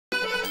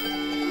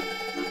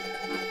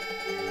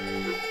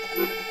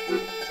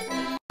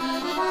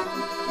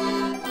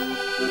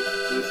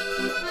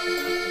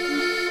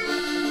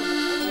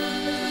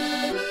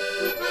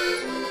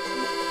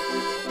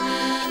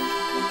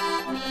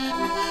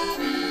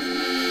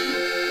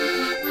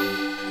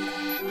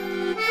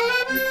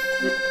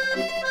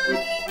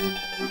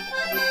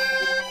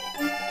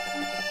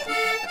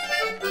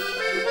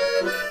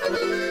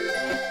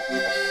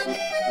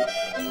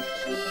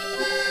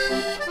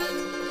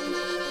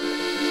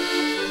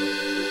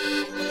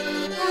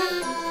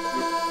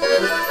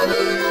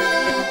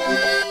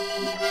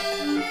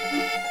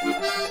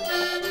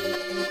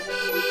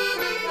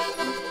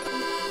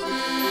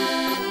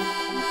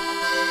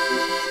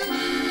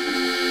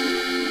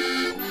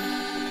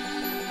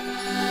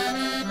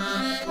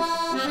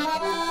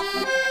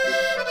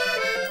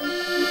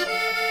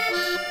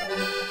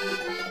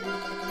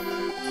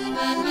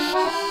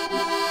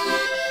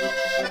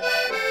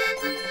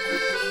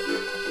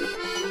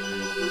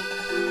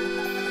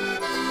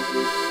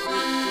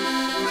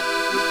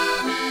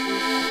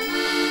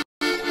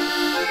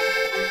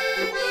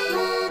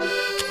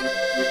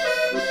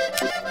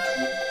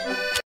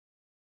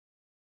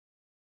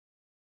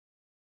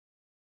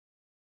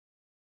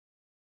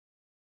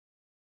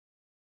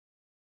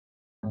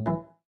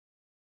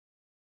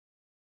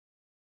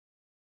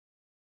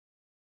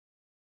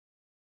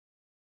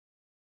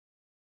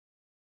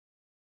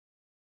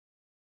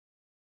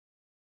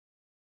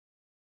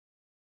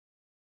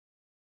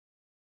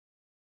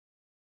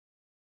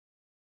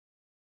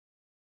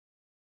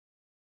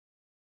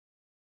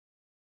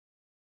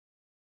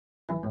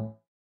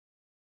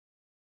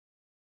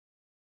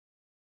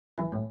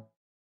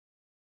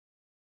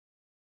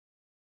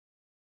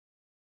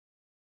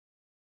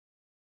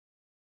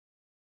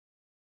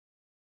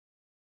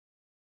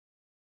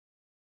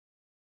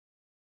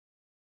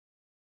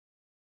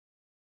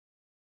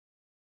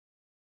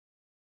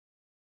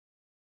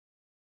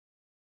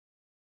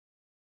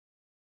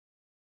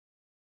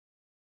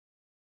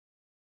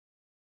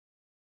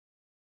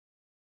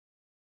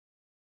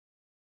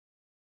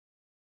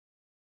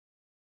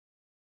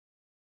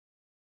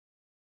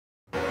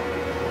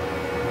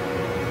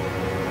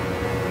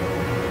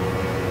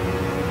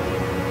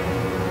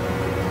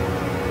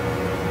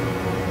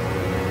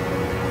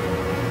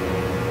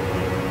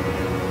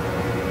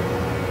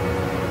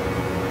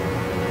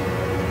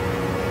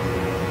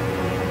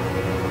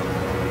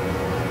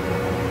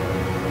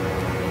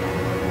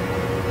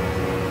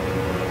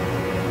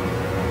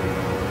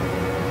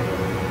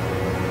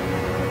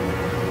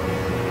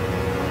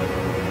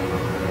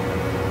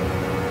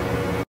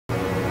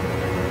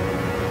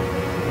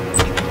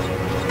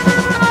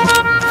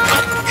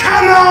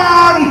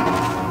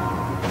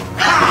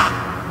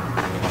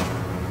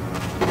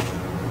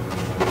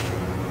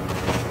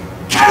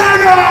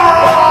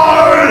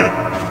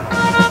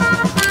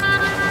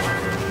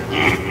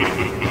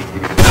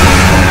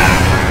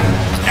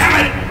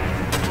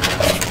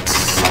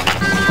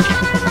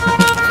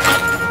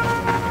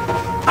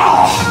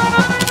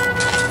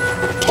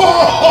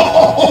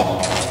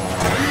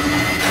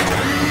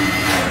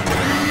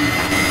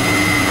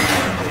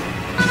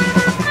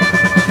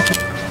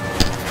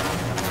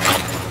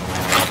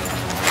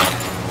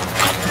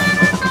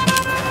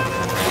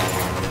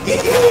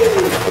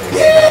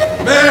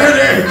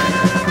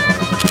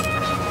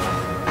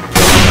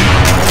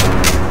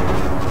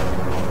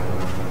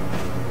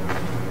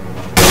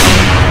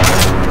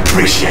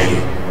Appreciate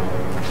it.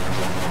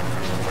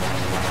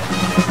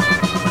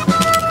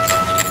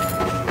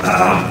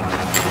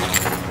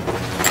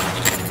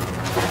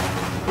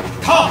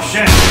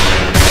 Caution!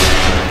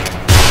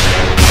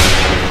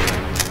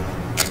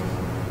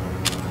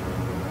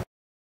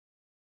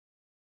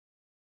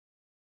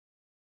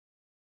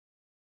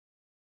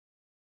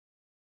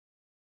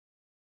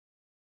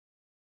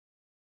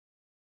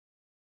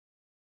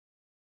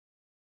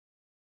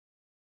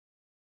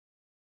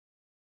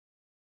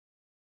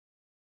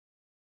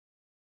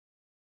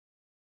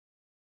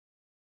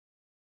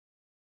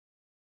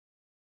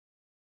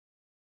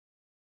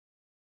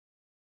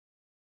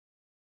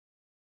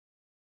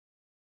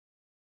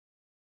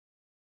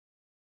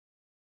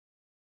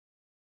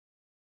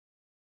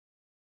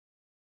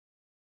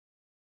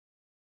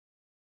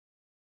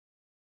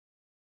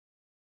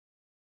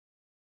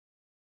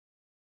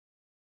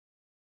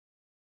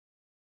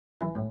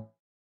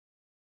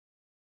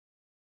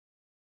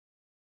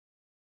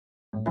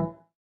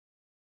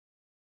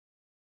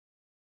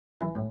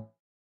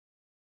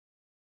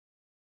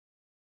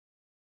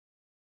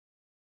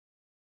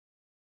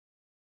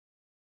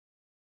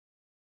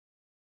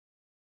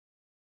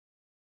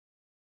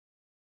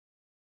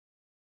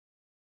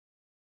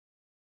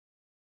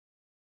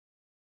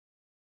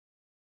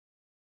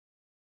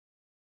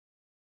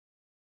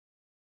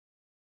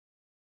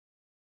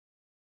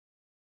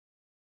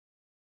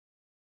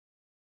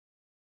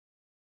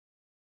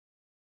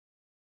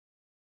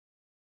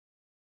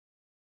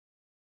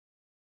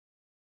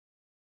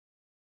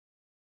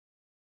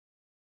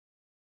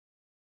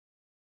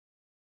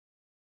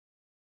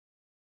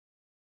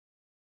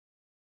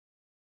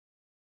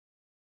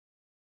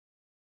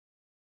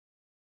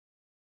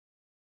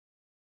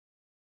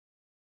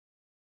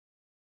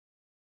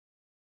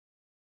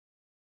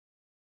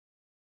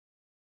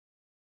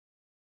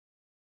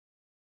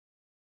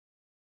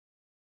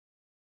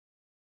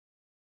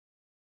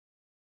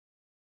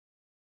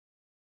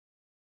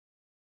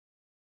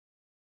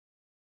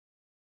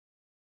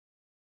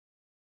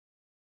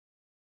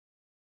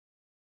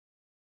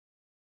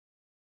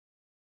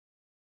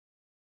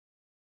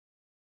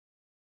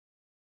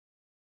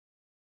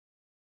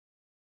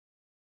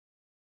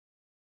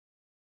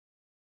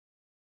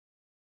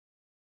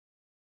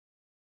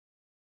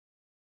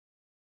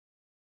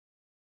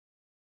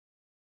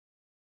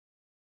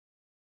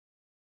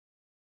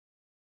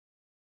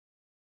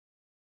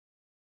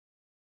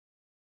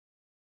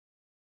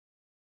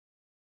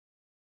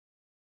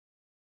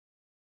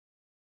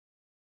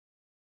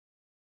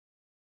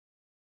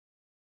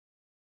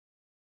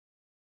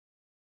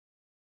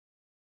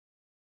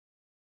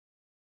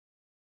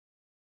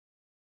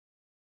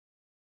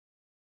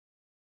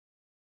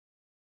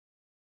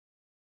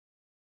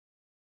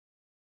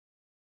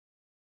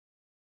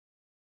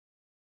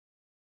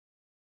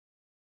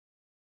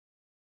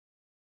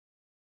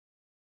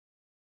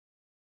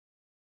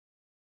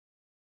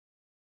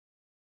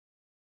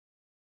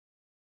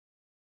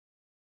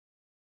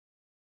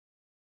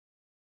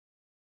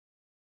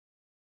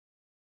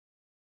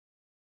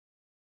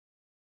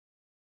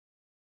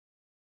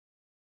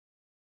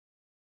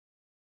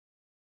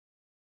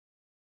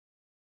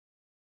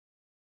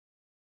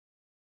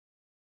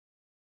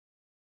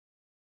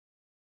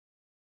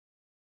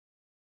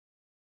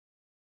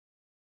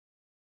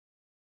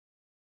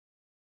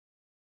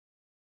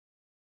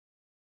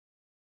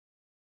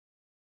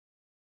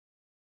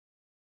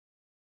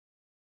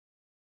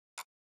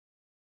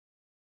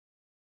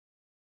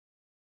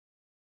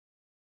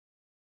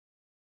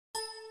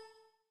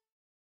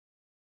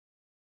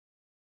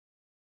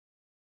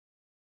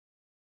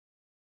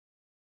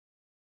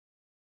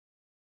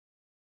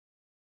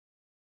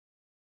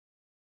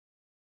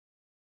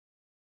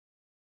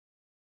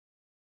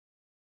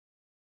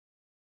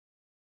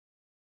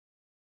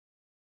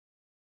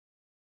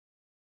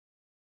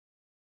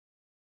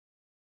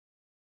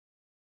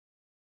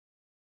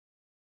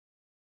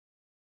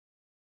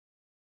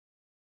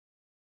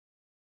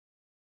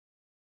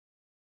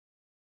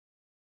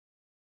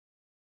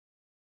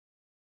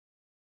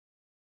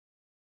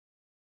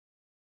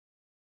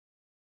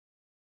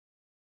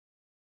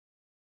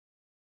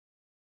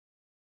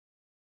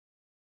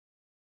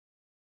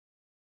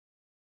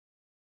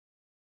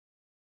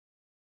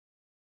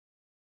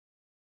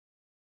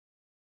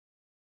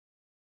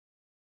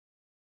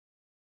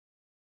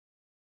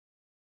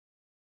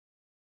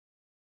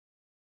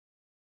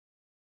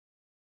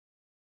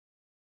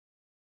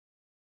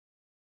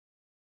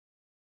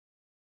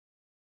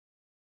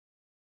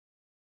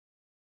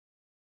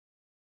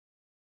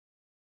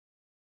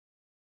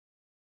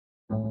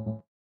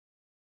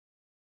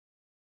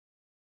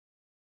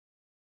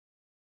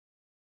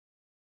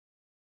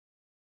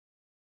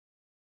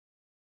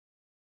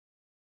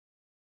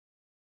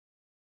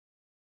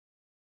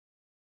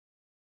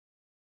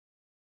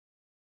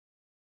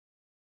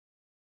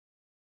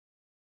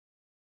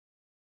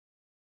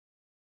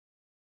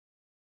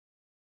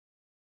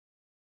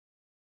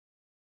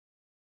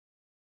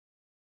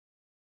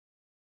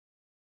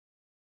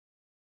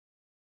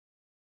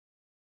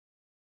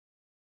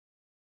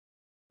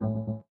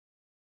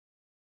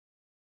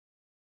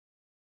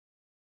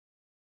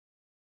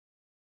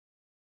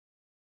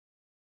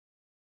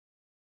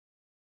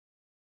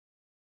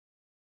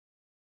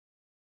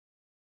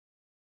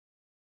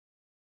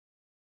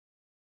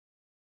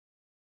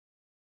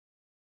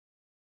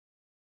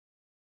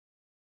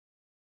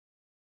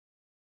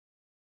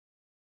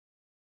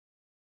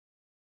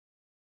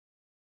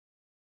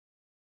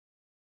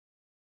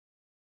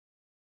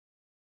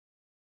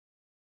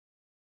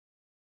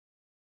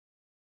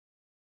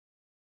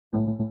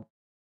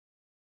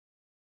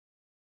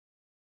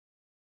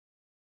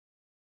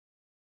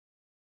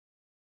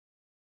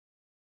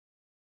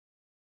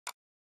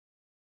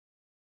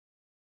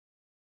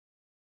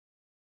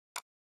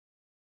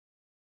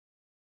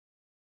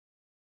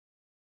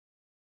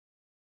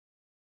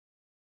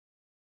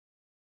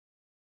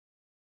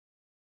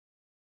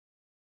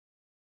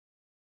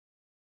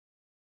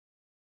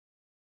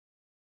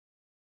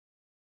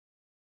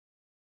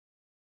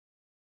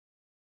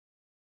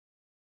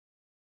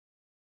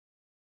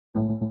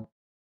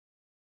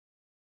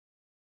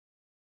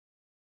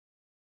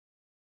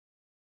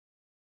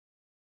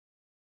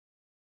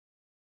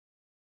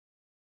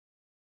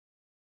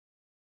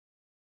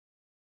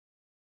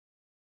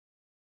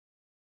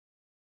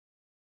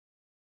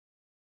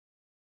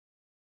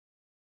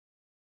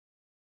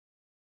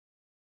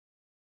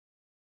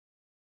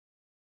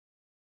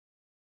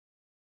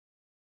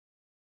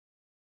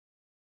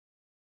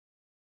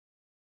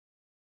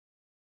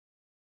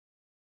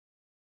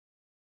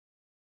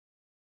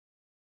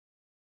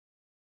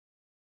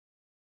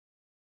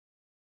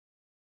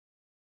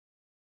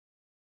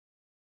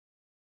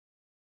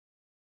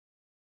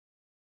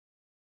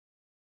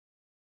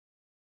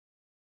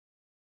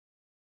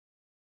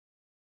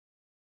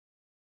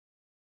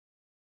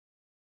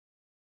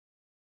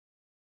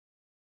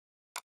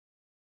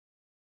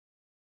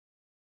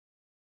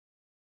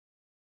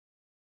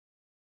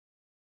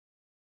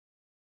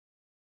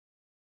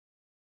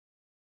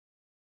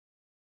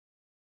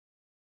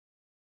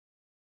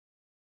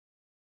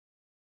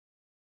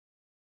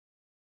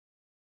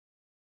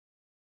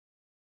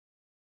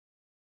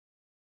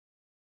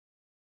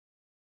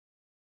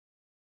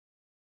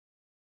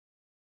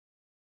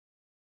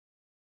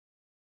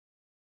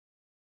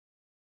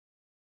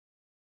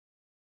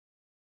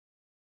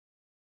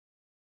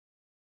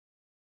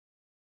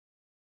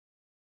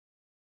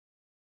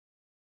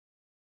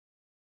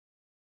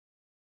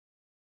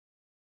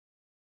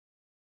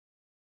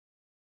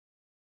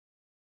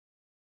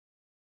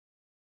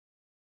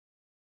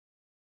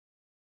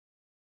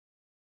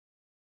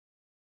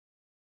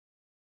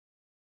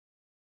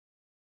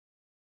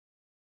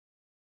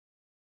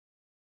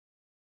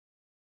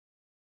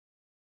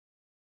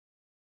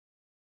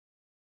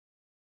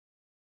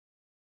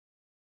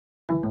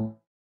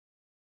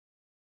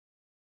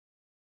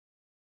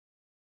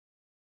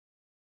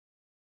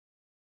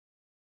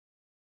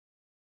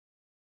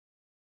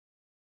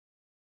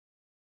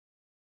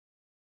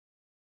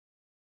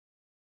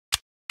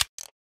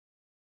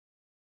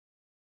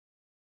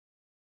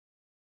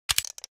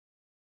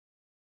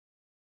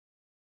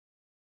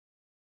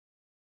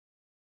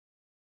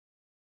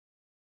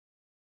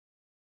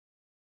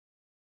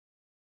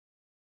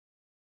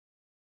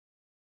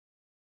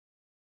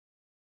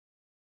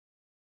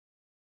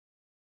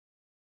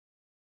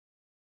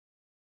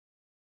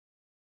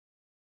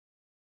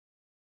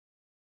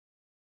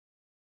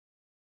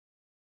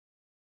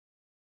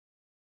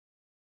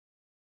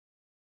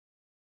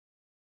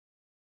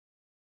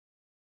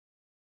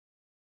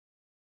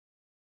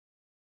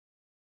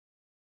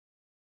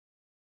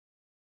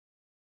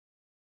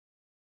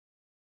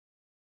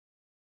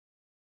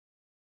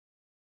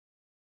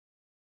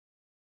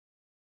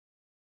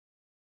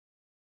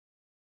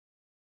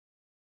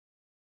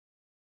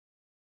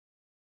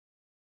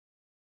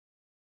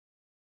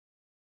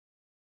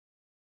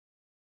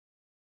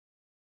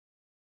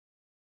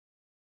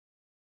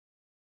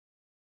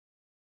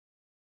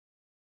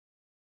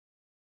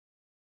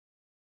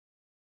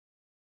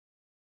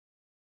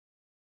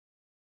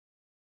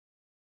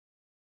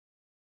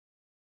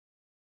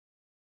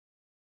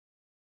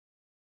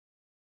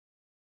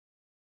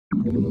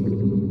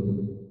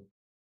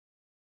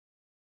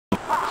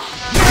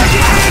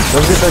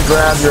 Don't get to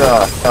grab your,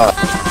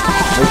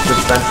 make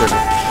dispenser.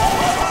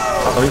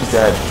 Oh, he's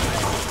dead.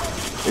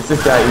 It's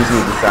just that easy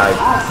to decide.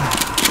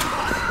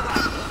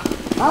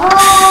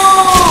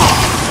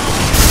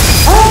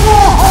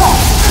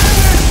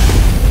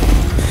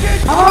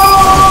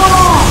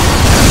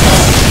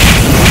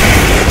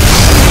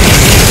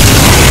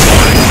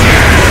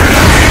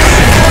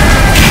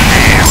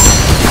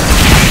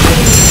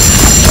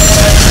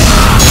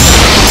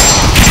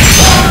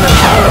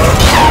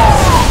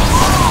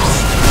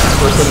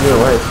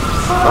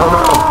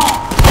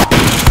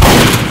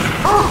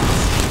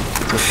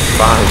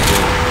 fine,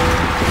 dude.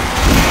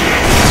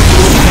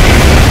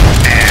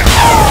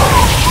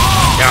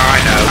 No,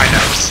 I know.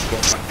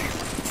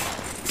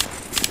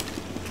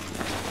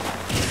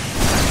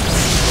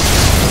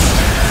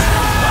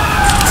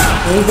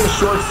 Use a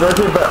short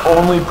circuit, but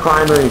only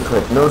primary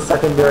click. No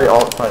secondary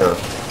alt fire.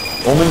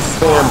 Only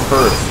spam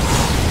first.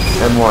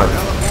 M1.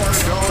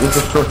 Use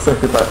a short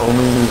circuit, but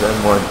only use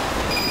M1.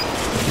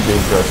 This should be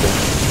interesting.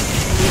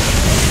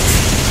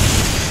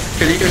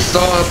 Can you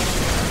stop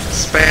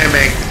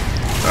spamming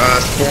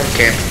spawn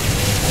camp?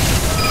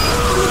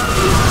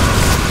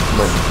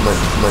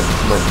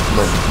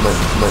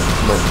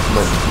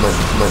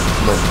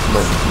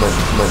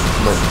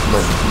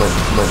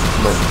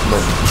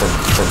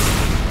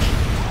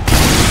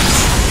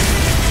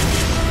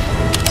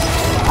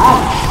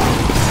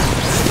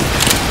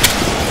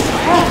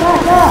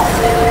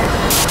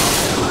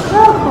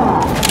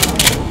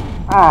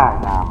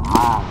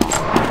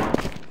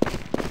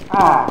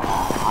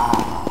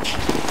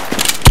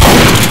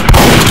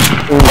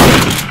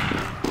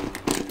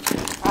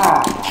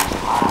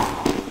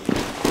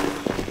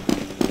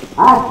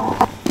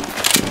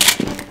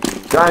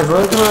 Guys,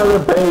 let them out of the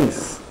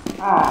base.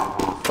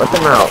 Let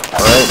them out,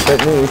 alright?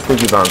 Take me these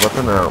sticky bombs, let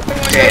them out.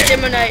 Yeah.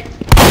 Eliminate.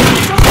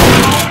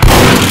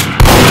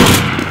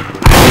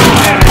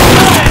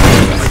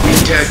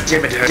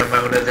 Dimmer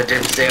the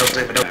dim sail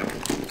dimmer.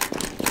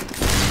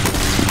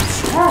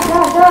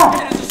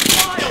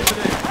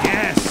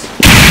 Yes.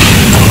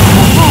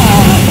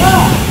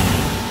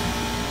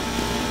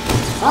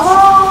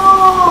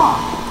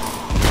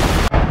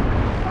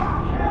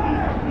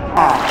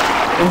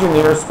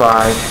 Engineer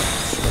spy.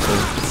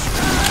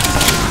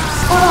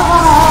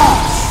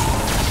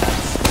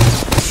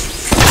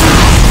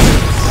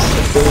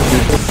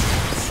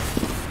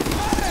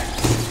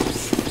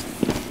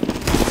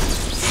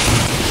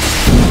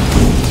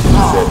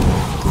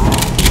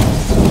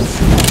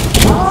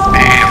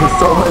 There's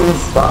so many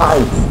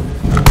spies.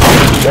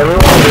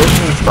 Everyone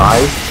listening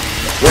spies.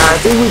 Yeah, I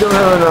think we don't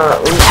have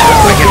enough. The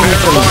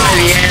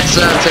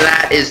answer to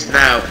that is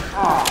no.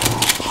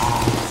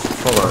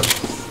 Hold on.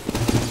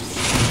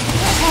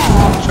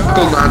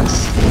 Chuckle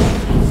nuts.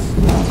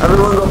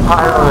 Everyone go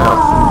pyro now.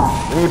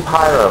 We need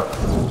pyro.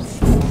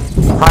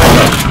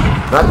 Pyro.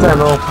 Not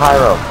demo,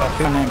 pyro.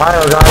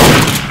 Pyro, guys.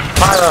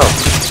 Pyro.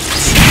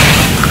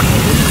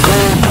 Go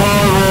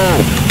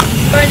pyro.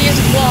 Burn use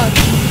a block.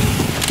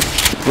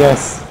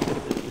 Yes.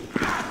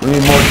 We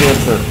need more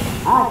cancer.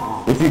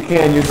 If you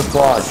can, use the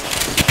flag.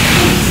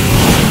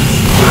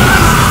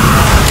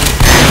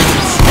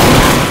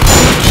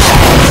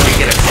 You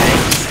get a pay.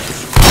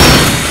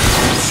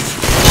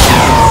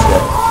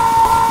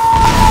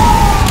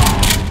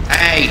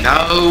 Hey,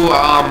 no,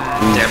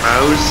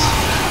 demos.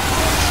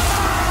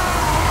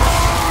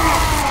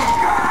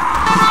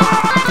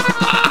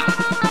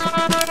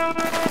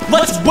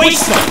 Let's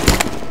waste them.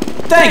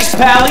 Thanks,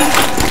 Pally.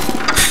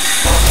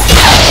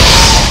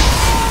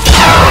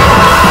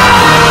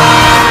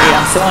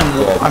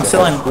 I'm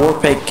selling war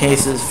paint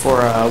cases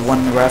for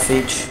 1 ref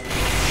each.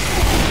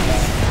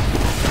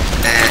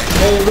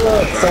 Hey,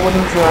 look, someone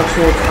who's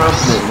actually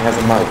confident and has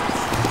a mic.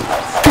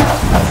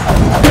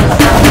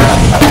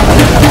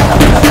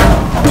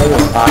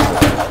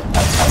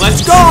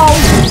 Let's go.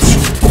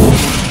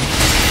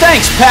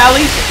 Thanks,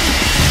 Pally.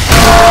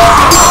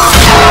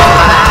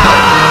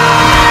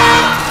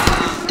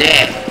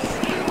 Damn.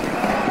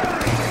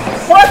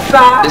 What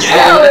the This is the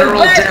hell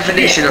literal is that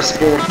definition of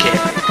spawn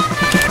camp.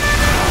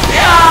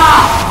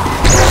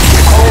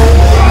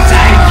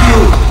 Thank you!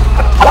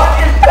 What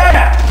is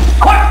that?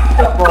 What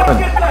the Come on.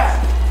 fuck is that?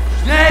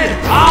 Schnell!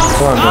 Aus!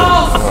 Come on,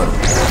 Aus! come on.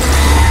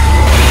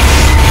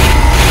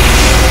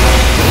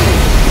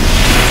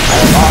 I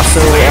have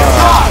also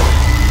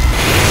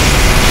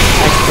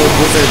Export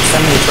Wizard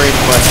send me a trade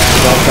request to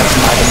all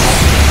custom items.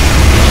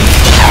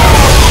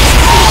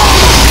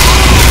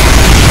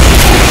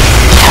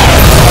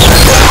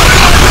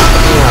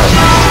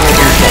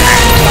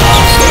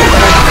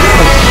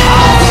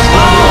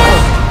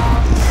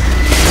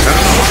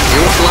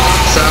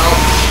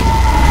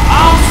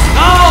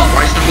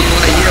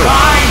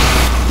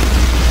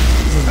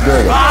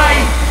 Good. You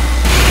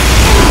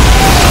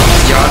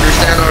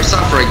understand our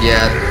suffering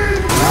yet?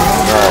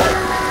 No.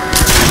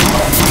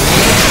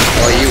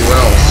 Well, you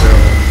will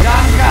soon.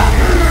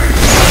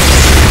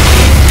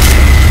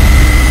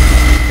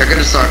 They're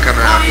gonna start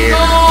coming out here.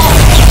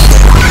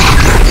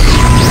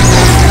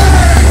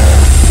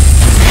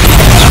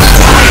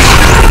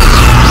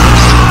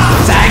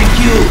 Thank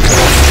you!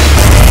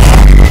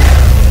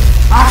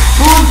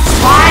 Achtung,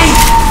 zwei!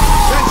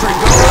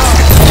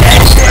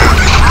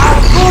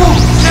 Achtung,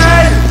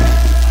 schnell!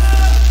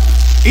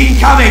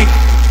 Incoming!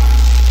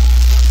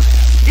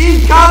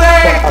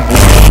 Incoming!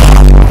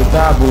 The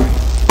taboo.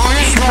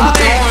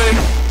 Incoming!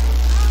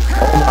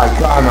 Oh my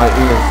god, my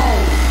ears.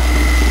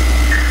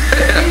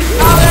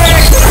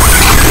 Incoming!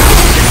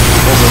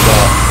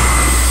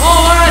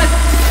 Forward!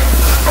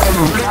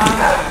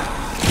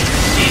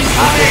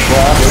 Incoming!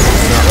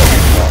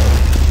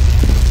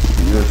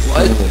 You're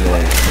What? singing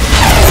like...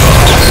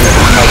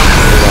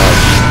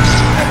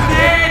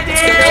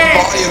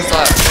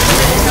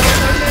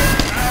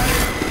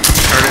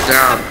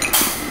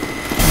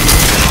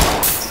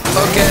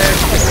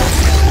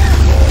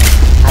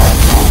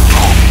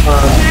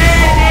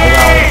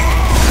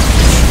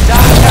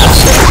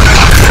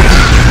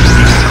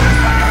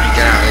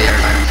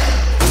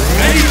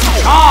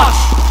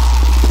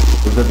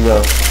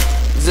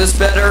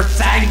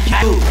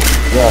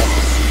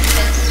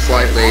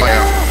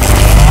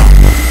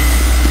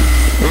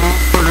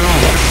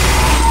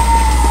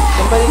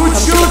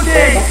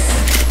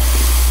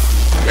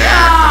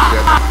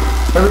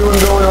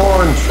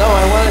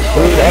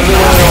 Dude,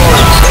 everyone in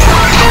orange.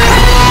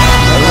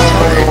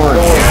 Everyone in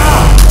orange.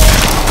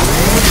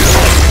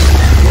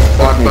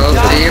 On both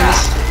teams?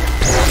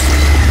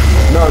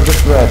 No,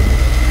 just red.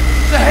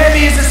 The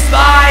heavy is a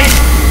spy!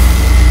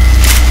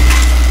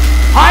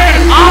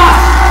 Iron off!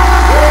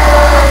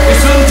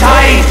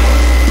 Gesundheit!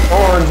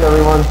 Orange,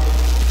 everyone.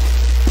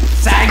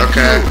 Thank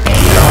Okay. you!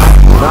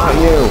 Not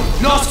you.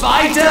 Noch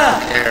weiter!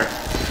 Here.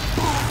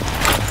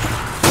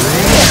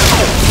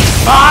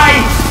 Spy!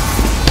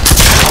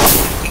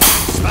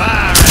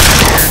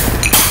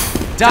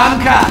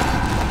 Danke!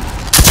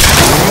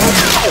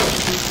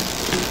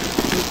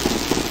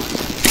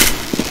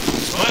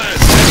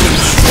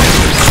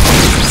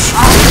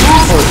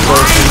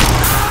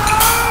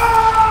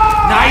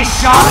 Nice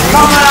shot,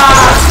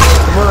 comrade!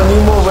 Come on, I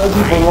need more red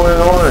people going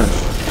in orange.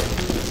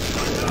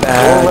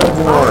 More reds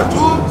in orange.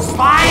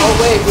 Spy! Oh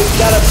wait, we've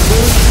got a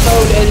boost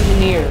code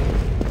engineer.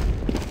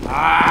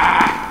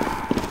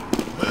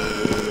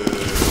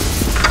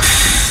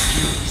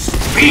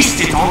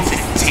 Feasted on the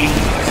team.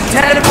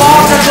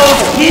 Teleporter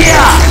goes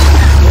here!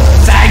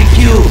 Thank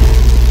you!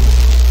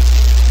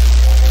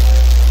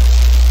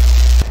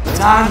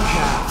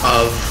 Danke!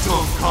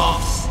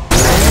 Dummkopf!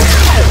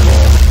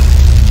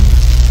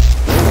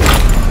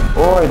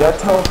 Boy, that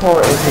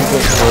teleport isn't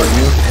good for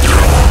you.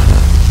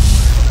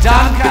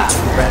 Danke!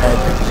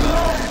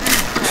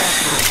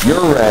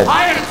 You're red.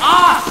 Iron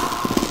off!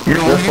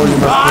 Therefore you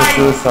must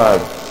commit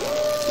suicide.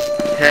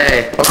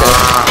 Hey, guy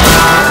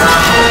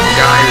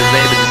whose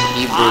name is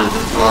Hebrew.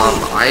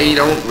 I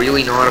don't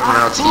really know how to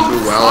pronounce Hebrew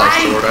well. I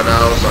sorta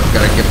know, so I'm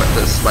gonna give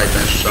this my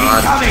best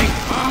shot. Coming!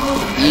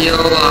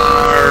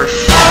 Elar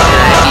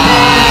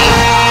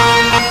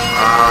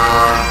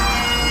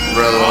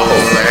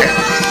Relax.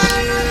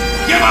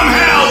 Give him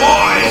hell,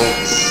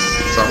 boys!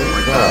 Something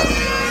like that.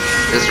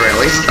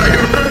 Israeli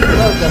style.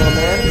 Hello,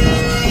 gentlemen.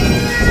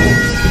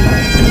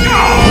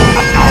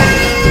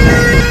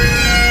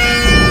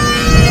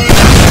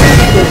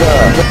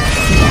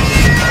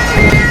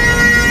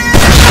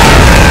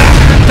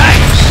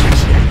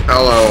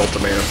 Hello,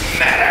 ultimatum.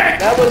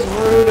 That was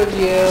rude of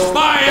you.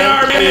 Spy in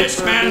our Thank you midst,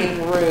 for man.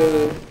 being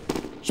rude.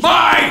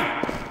 Spy!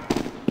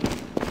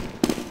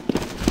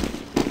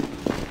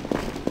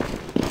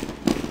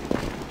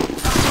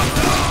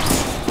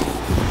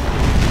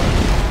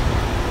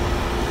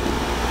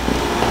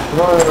 Come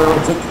on,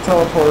 everyone, take the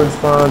teleport and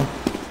spawn.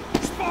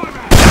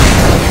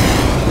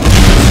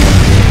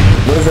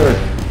 Wizard.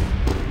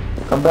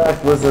 Come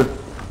back, wizard.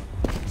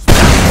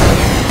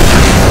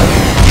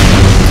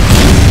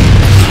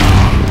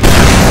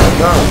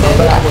 No, come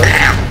back, wizard.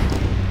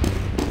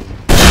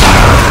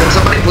 Can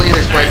somebody please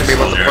explain to me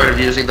about the point of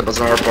using the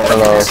bizarre bar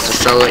Hello. is to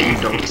show that you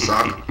don't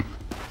suck?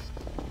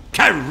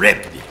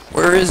 Caribbean!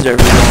 Where is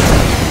everyone?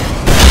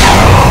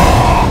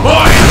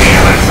 Boy, we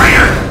have a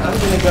traitor! I'm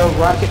gonna go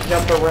rocket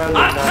jump around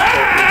and not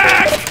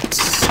Attack!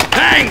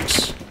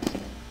 Thanks!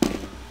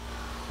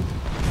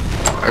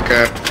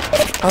 Okay.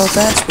 Oh,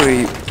 that's where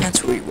you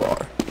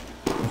are.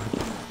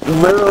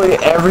 Literally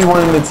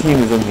everyone in the team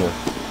is in here.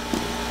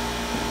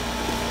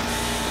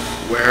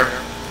 Where?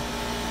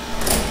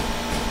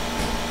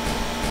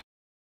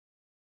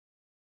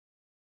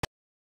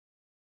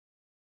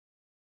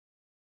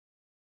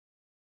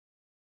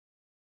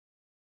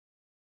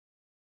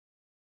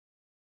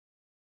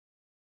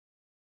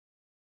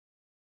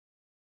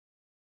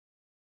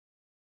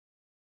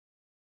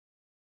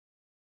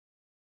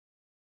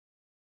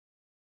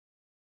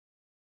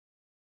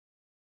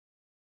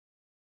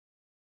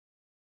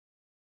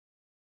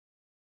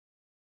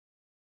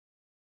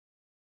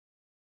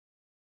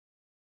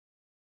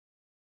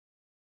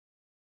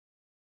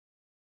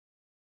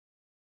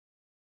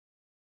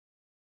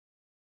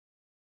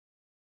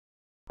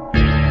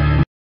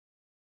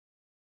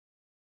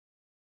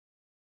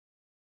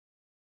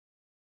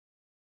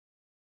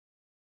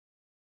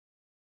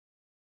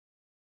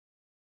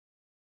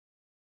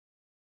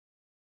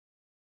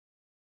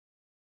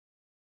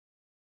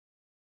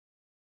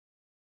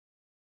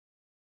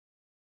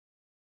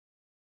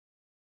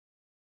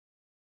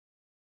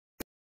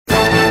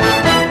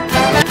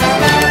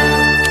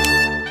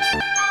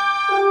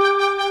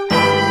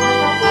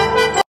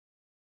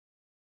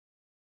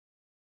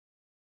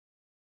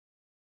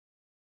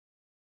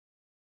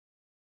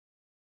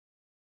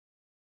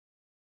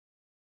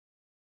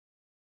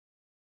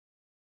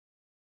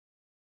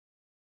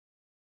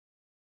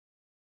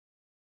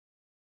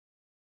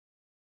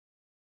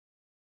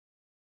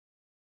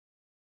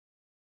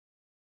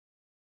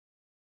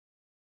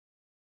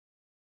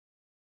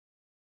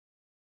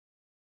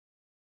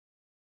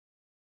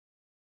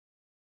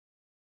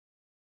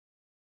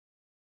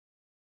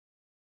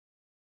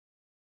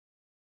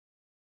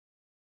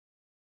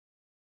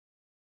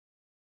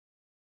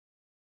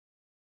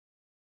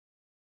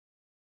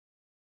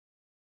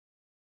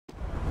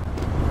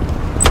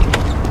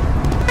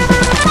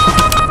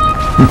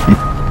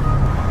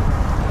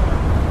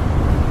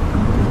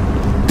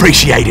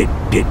 Appreciate it.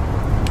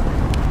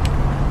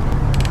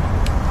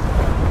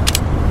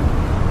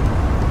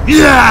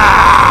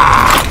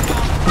 Yeah!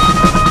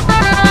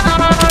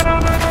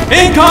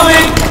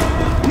 Incoming!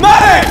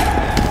 Medic!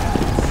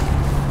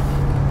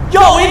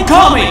 Yo,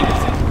 incoming!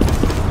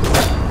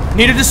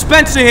 Need a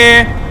dispenser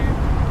here.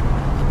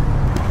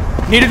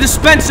 Need a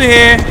dispenser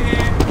here.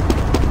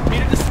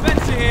 Need a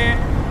dispenser here.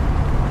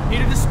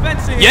 Need a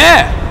dispenser here.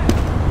 Yeah!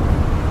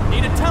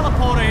 Need a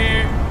teleporter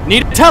here.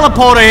 Need a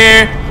teleporter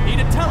here. Need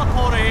a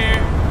teleporter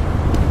here.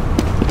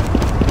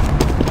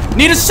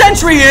 Need a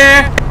sentry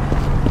here.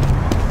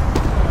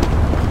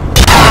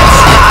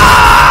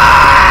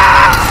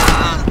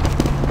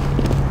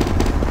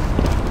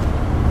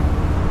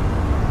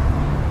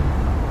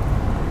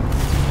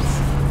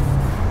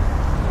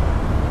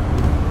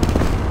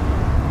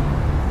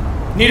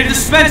 Need a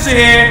dispenser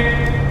here.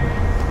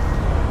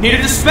 Need a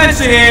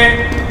dispenser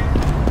here.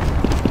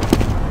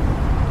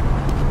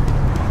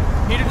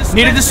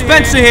 Need a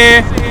dispenser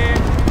here.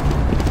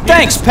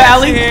 Thanks,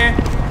 Pally.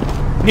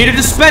 Need a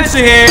dispenser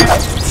here.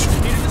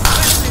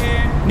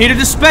 Need a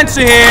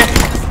dispenser here.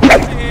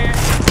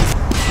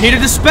 Need a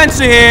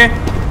dispenser here.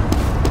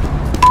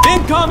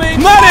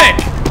 Incoming! Medic!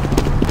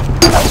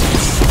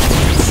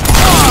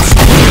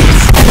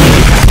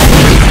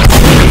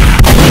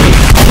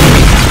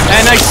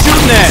 And nice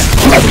shooting there.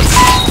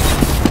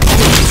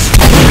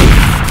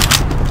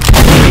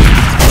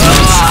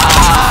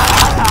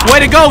 Way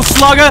to go,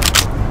 slugger.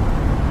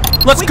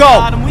 Let's go.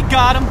 We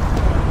got him.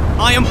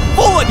 I am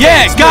full of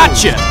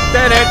gotcha.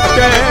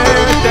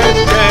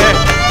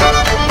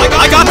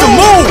 I got the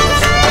move.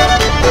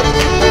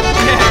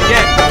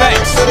 Yeah,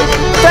 thanks.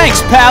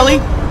 Thanks, Pally.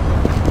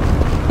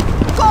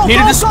 Need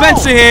a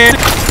dispenser here.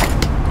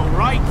 Go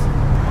right.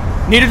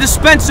 Need a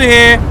dispenser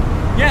here.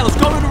 Yeah, let's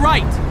go to the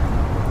right.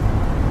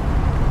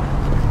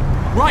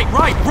 Right.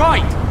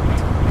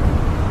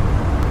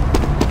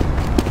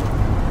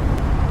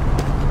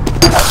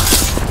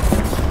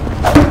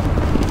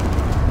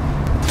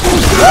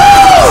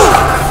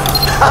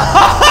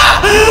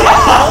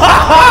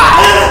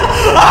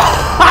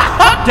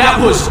 That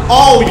was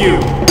all you.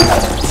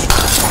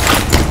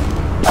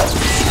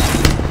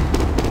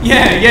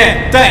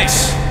 Yeah,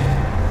 thanks.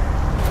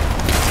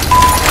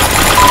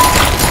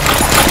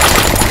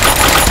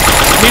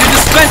 Need a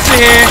dispenser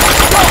here.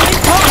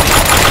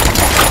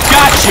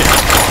 Gotcha.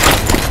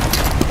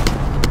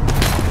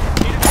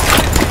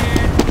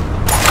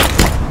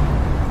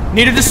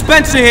 Need a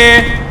dispenser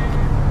here.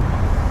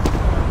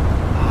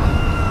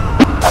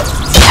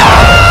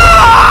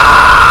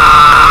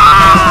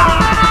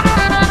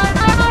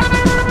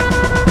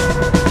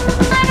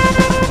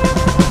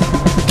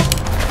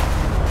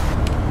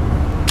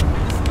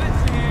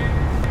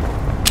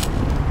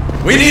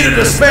 We need a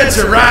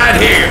dispenser right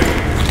here.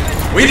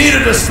 We need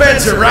a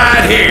dispenser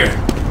right here.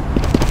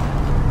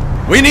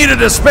 We need a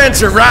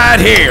dispenser right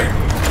here.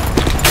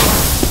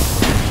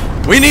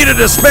 We need a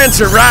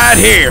dispenser right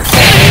here.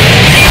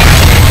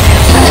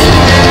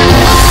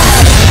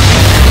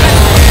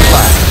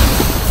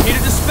 Need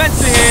a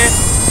dispenser here.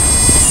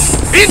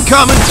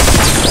 Incoming.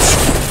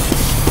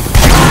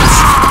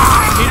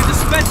 Need a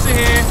dispenser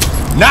here.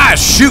 Nice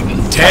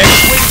shooting, Ted.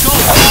 Way to go,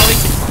 Pally.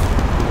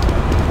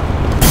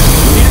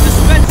 Need a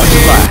dispenser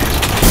here.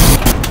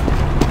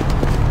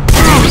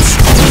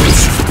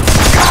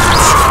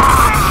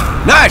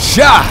 Nice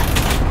shot.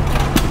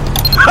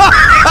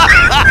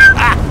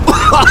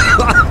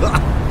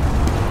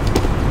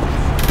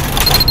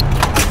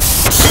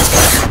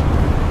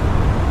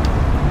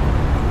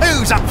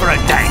 Who's up for a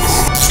dance?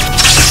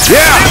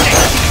 Yeah.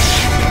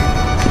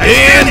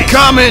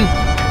 Incoming.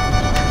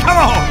 Come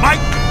on,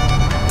 Mike.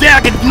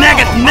 Dag it, nag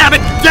it, nab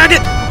it, dag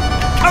it.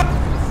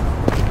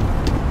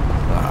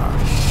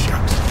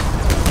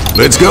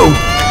 Let's go.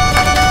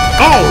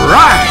 All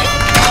right.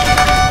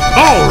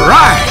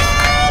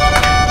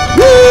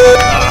 Woo!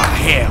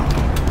 Hell.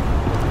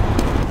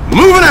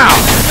 Moving out.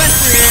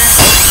 Dispenser here.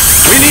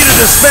 We need a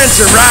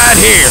dispenser right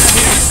here.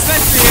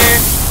 Dispenser here.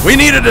 We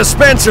need a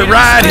dispenser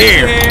right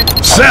dispenser here.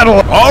 here.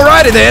 Settle.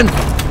 Alrighty then.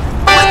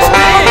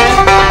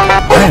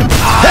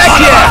 Heck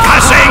yeah!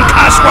 Cussing,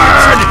 cuss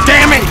word,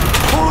 damn it!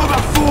 All over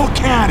 4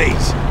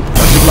 counties.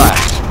 Much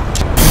obliged.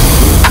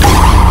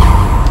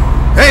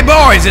 Hey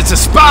boys, it's a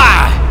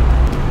spy.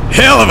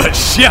 Hell of a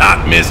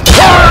shot, mister.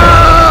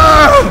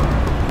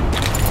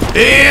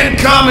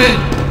 Incoming.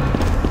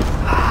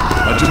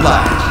 Much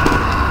obliged.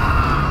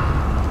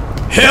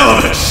 Hell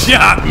of a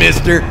shot,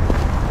 mister.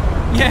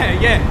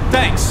 Yeah,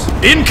 thanks.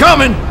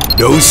 Incoming.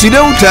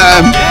 Do-si-do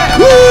time. Yeah.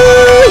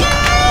 Woo!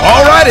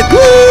 Alrighty. Woo!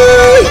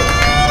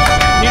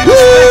 Need a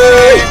dispenser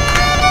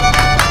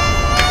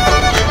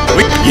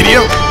here. Giddy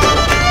up.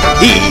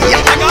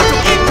 I got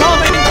some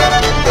incoming.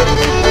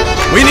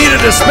 We need a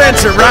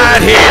dispenser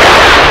right here.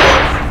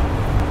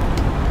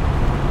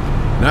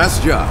 Nice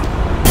job.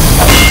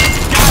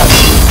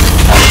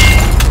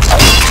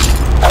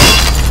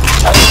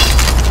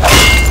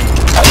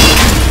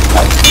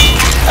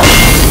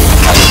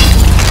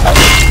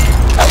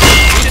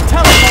 Need a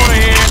teleporter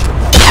here.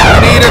 We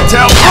need a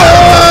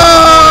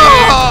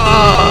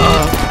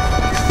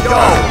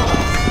Go.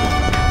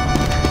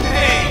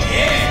 Hey,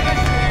 yeah.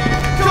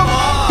 Come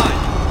on.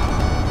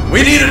 We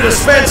need a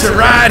dispenser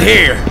right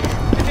here.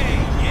 Hey,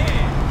 yeah.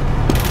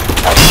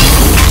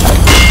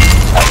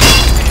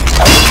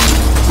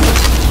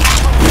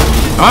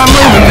 I'm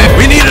moving this.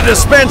 We need a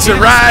dispenser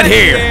right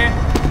here.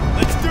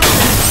 Let's do it.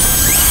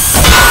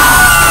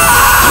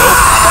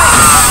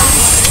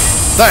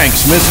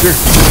 Thanks, mister.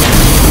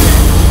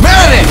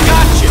 Medic!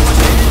 Gotcha.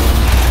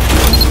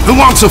 Who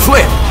wants a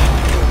flip?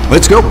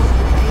 Let's go.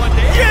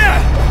 Yeah.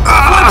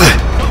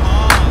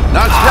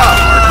 Nice job,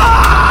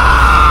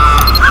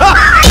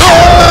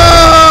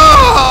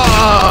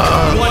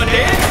 One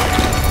in.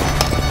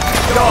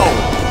 Go.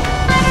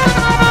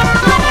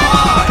 Come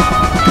on.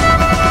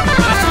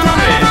 Let's do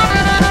it.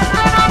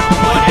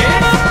 One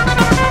in.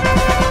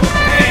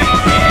 Hey,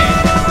 yeah.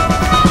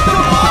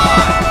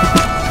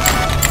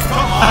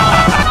 Come on. Come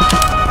on.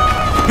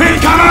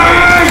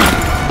 Incoming!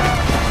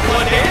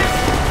 One in.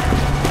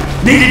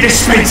 Need a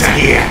dispenser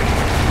here.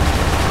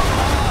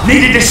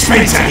 Need a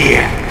dispenser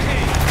here.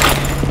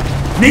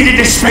 Need a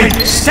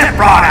dispenser. Step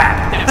right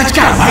out. Let's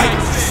go, mate.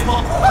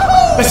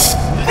 Let's...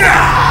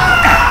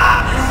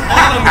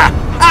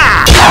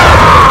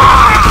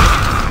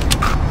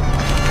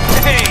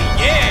 Hey,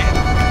 yeah.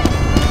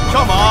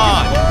 Come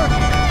on.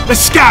 The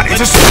scout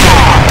is a spy.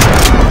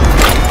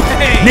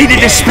 Hey, Need a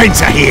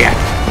dispenser here.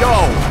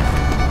 Yo.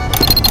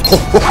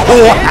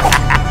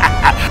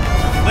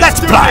 Let's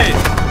do play. it.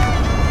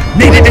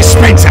 Need a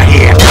dispenser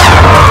here.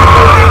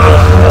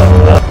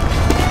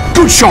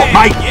 Good shot,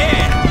 mate.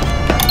 Yeah.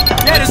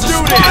 Yeah, let's do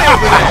it.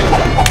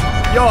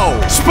 Yo.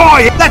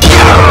 Spy it. Let's go.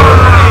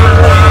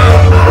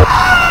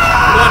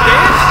 One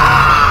in.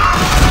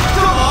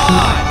 Come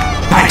on.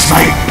 Thanks,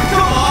 mate.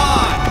 Come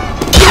on.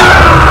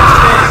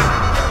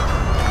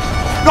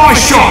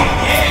 Nice shot.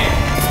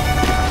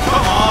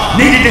 Come on.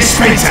 Need a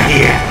dispenser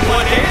here.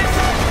 One in.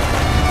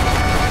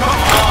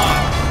 Come on.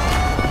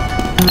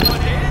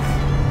 One in.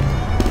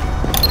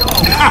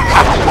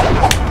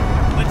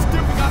 Let's do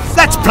it.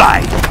 Let's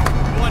play.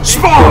 One in.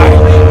 Spy.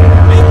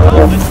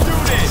 Let's do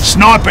this.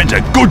 Sniping's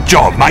a good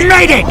job, mate.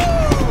 Medic. Eat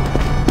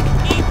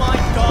my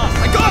dust.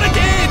 I got it,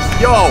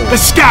 kids. Yo. The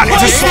scout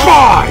is a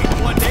spy.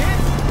 One in.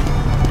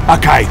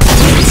 Okay.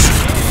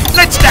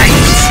 Let's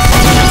dance.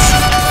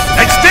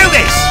 Let's do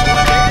this.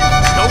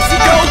 Go see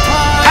go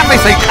time.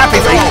 Happy feet, happy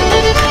feet.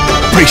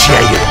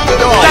 Appreciate it.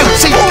 Don't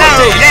see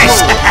no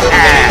yes.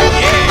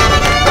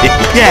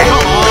 Yeah.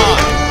 Come on.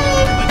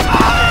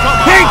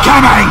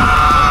 Incoming.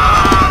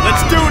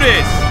 Let's do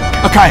this.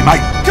 Okay,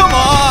 mate. Come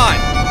on.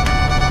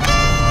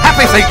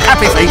 Happy feet,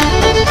 happy feet.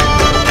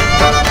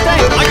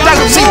 Thanks. I got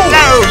Don't see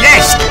no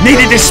yes. Need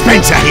a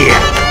dispenser here.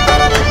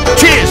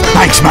 Cheers.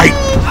 Thanks, mate.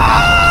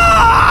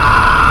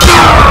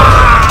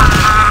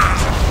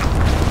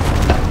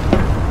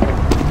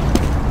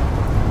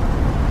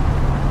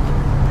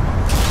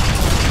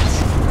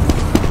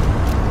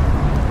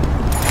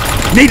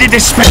 Need a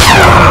dispenser.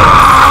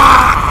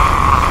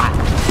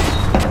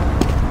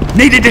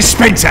 Need a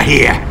dispenser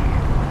here.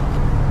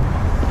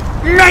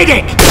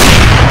 Medic!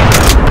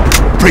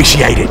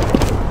 Appreciate it.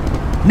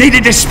 Need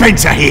a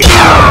dispenser here.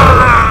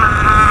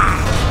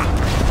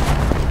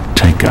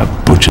 Take a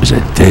butcher's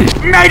at this.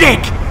 Medic!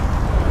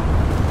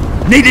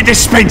 Need a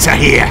dispenser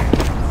here.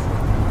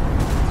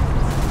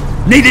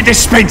 Need a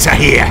dispenser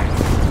here.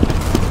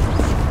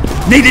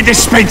 Need a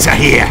dispenser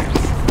here.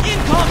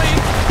 Incoming.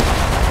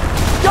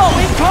 Go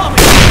incoming.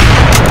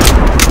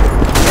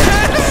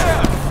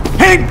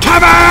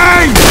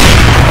 Incoming!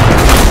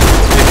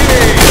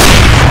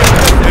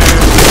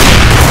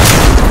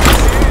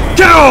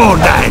 Get on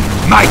then,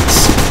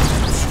 mates!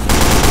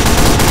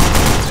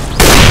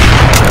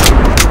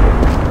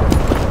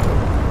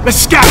 The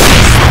scout is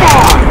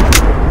spy!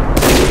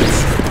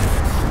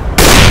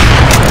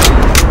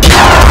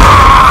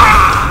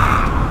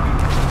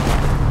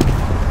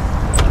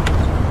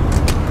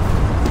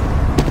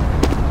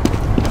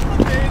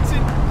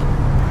 Dancing.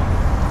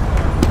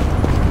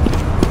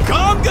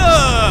 Conga.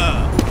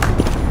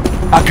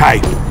 Okay.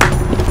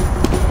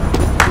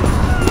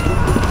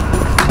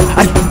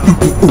 Hey.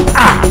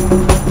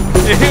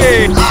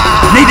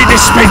 Need a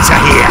dispenser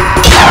here.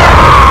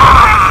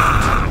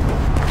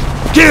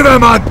 Give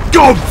him a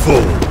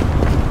gobful.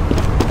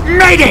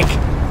 Medic!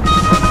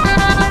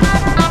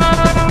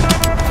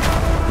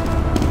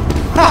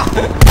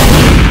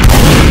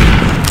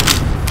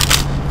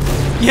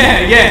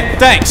 Yeah,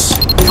 thanks.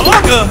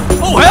 Conga.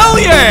 Oh, hell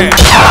yeah.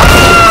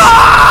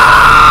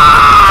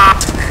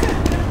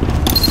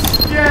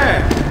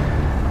 Yeah.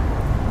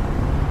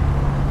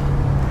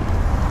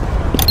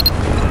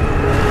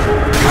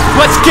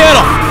 Let's get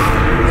him.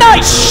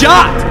 Nice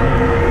shot.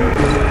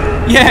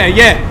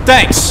 Yeah,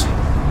 thanks.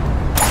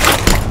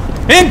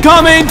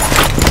 Incoming.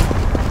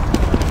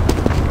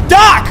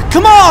 Doc,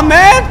 come on,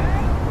 man.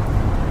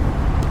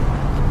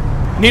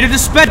 Need a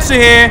dispenser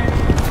here.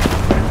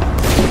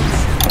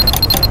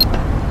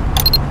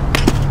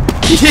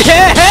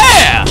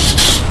 Yeah!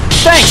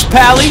 Thanks,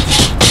 Pally.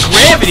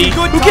 Gravity?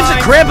 Who gives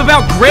a crap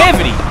about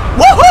gravity?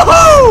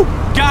 Woo-hoo-hoo!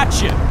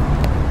 Gotcha.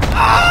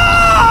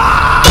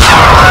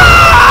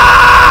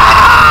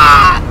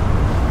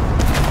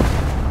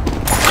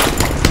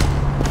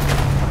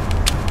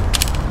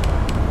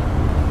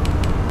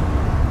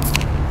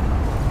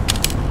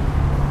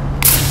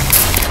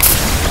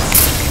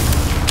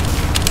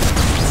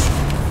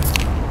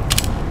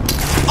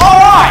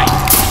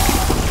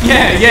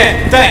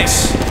 Yeah,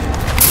 thanks.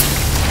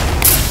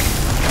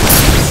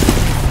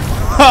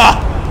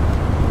 Ha!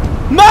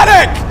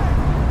 Medic!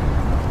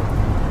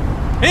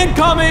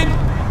 Incoming!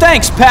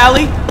 Thanks,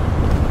 Pally.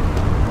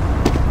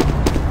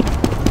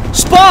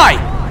 Spy!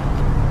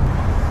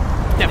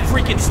 That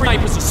freaking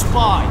sniper's a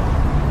spy.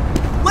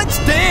 Let's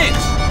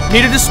dance!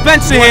 Need a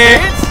dispenser here.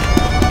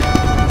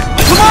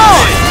 Come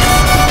on!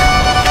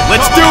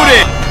 Let's do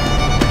this!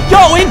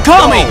 Yo,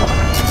 incoming!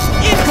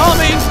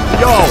 Incoming!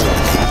 Yo!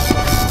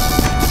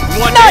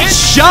 Nice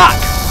shot!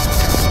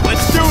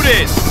 Let's do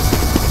this!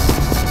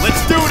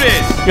 Let's do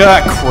this!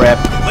 Ah, crap.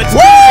 Let's do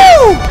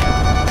this!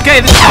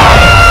 Okay, this...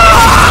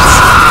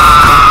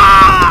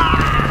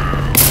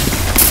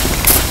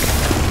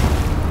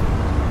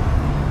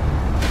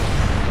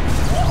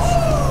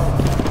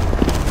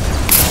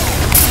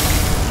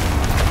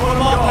 Put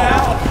him up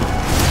now.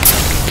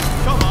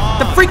 Come on.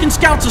 The freaking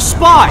scout's a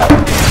spy! No!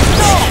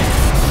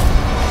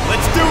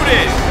 Let's do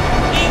this!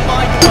 Eat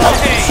my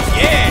hey,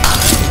 yeah!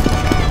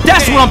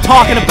 That's what I'm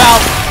talking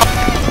about!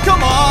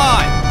 Come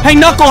on! Hey,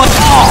 Knuckle!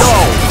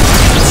 Oh!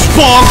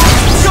 Bonk!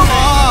 Come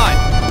on!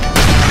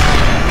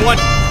 What?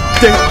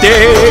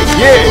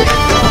 Yeah!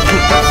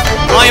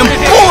 I am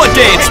full of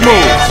dance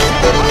moves!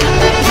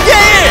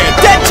 Yeah!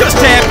 That just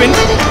happened!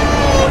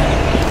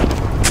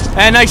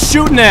 And nice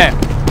shooting there!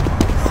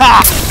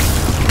 Ha!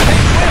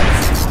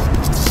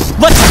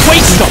 Let's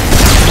waste them!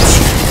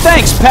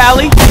 Thanks,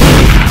 Pally!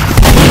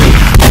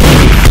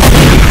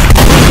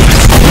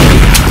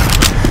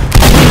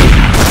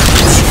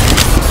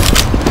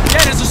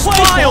 Yeah, there's a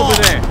spy over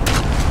there!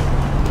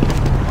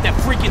 That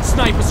freaking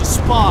sniper's a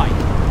spy!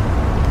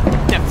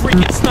 That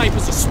freaking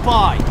sniper's a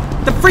spy!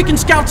 The freaking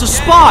scout's a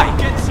spy!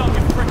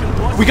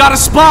 We got a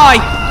spy!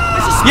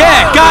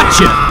 Yeah,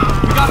 gotcha!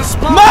 We got a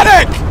spy!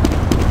 Medic!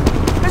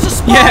 There's a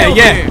spy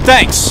over here.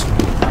 Thanks!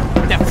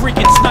 That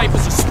freaking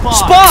sniper's a spy!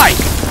 Spy!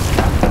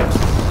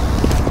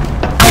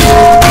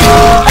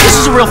 This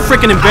is a real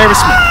freaking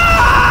embarrassment!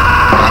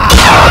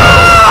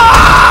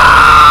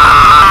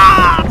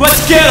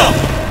 Let's get him!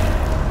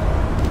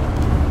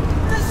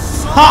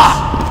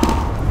 Ha!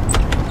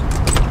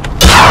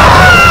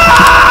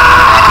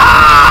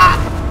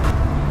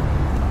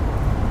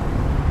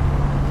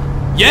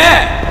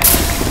 Yeah!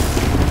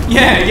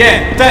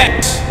 Yeah,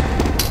 thanks!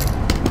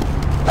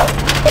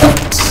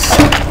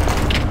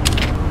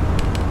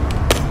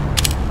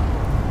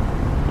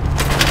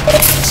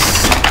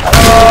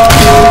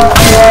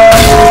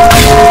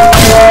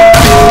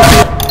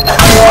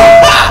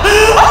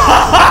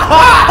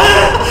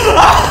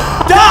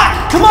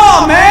 Doc! Come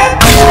on, man!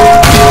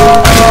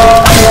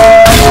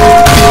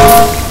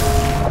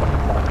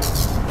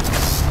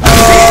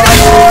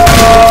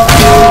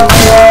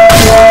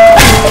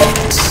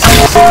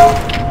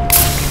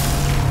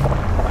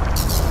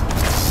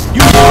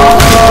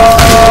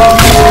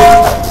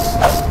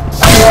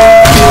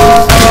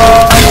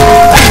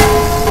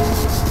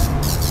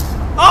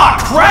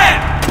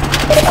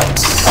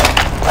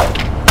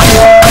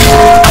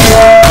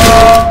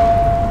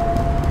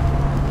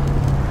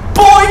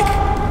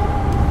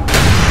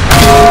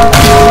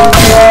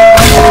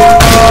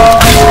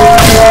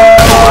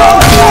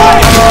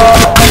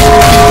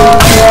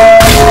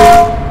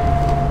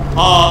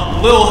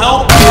 Little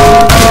help?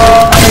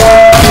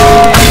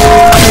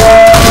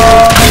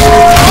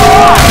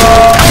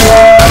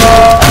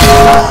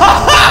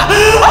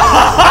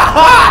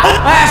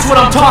 That's what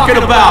I'm talking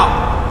about!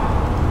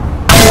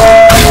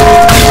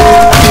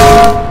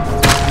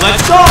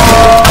 Let's go!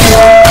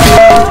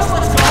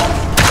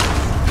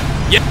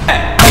 Yeah!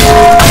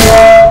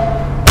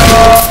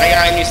 I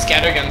got a new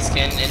scattergun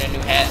skin and a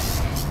new hat.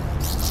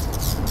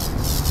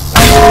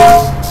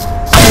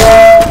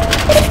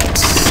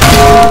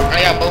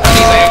 I got both of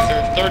these items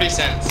for 30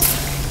 cents.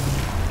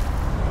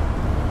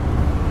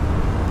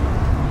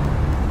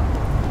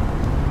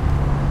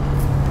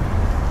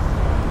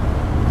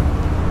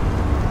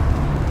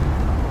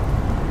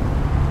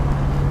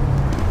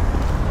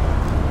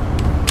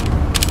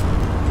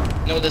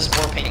 No, this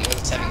war paint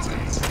was 7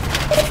 cents.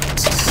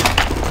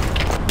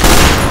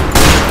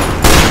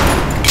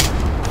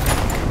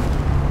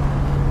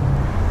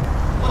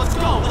 Let's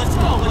go!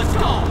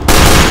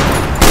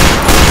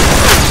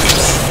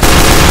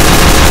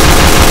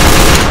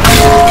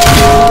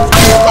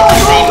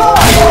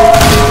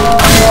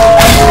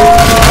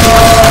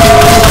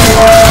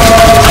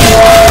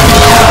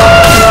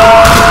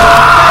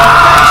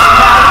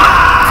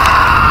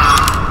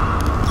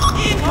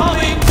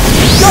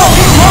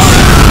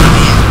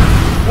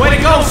 Way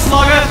to go,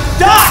 Slugger!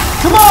 Doc!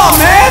 Come on,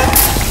 man!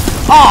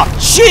 Aw,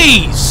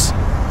 jeez!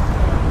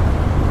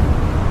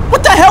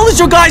 What the hell is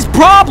your guy's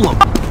problem?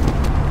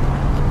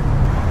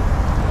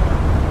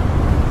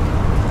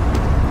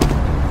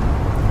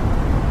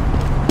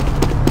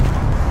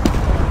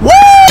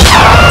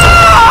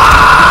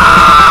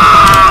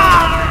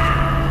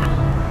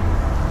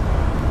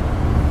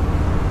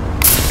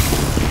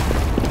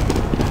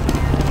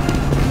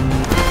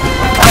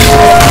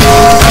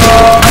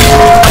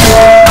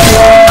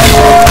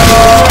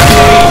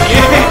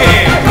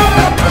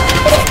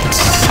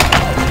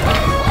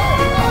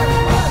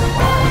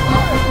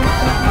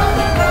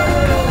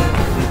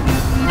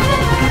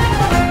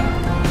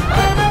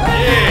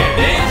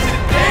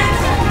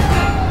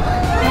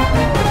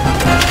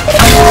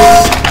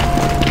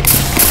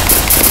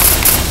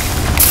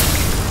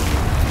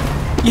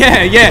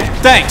 Yeah,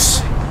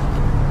 thanks.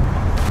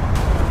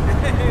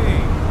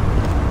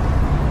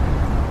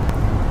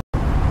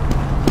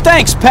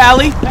 Thanks,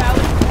 Pally.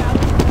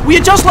 Will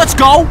you just let's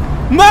go?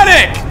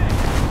 Medic!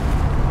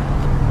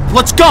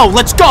 Let's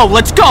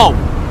go!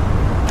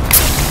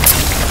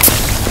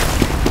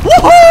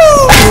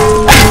 Woohoo!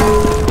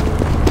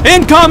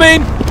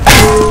 Incoming!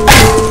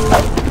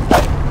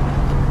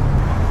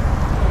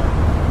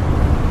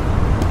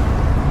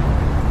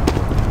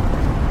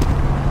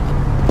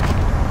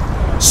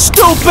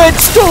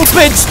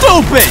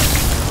 Stupid!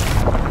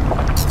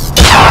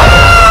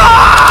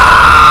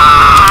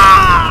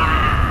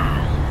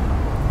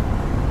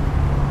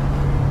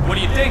 What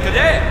do you think of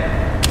that?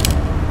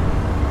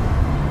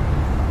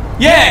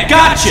 Yeah,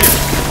 gotcha!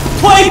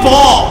 Play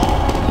ball!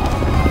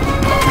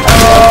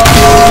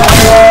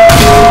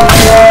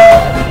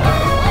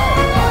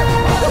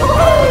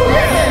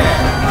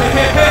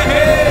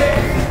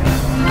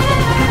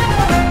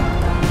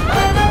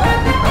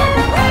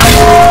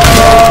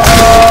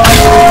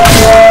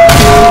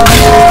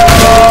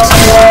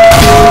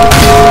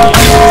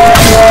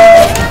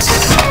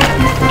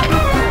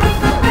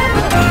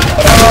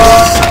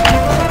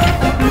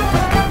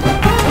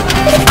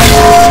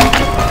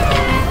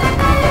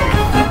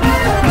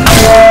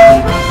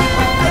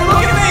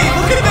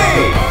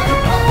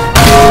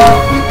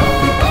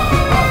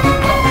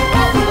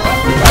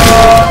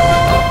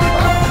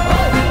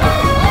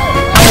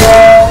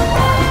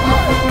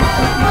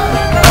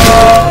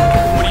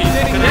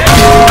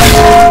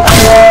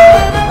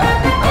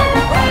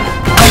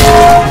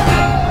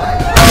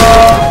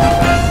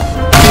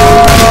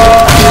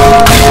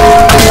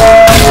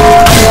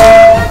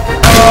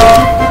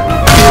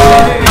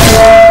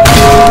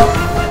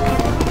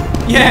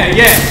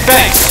 Yeah,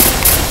 thanks.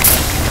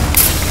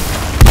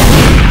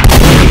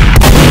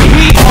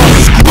 We are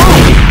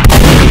screwed.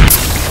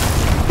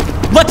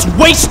 Let's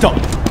waste them.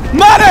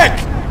 Medic!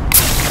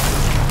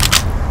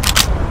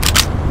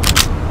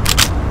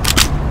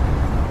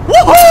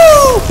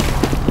 Woohoo!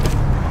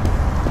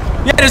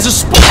 Yeah, there's a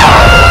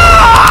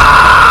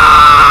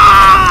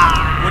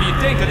What do you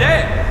think of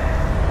that?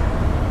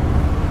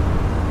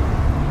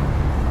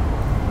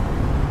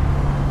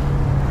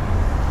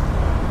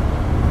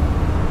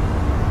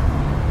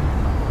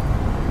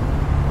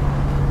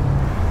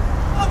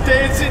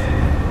 Dancing.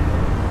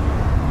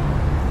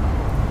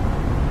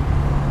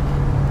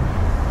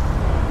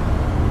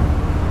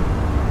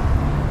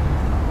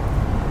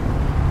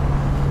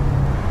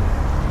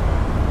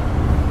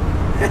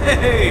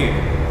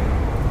 Hey.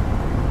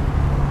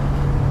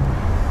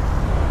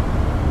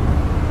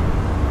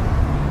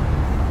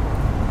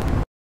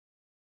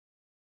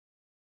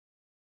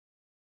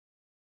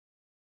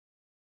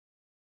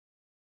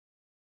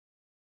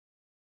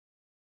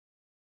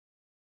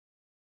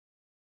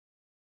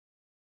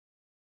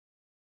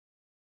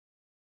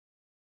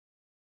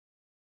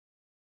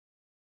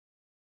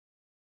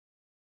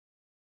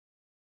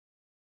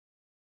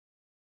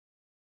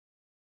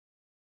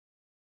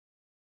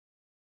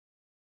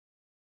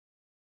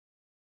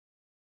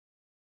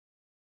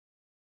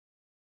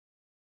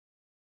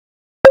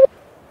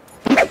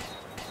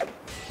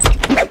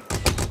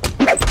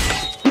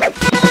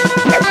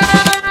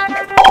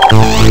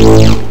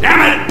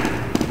 Damn it!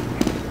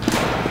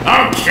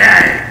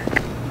 Okay.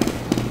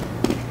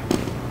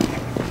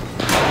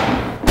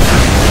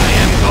 I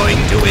am going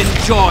to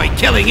enjoy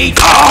killing each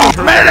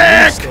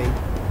Medic!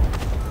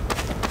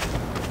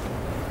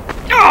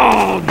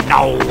 Oh,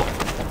 no.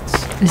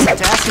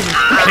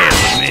 kill,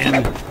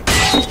 man.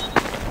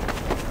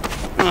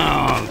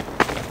 Oh,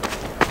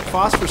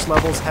 Phosphorus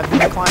levels have been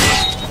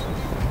declining.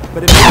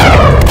 But if it's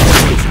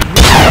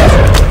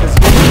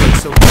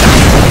so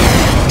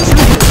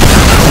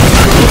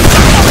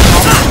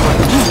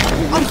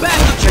I'm back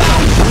to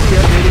challenge the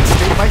updated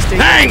state-by-state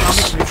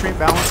economic nutrient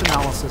balance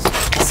analysis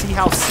to see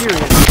how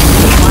serious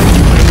climate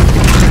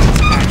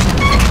nutrients action.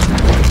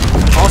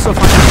 Also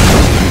find out how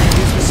you can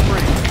use this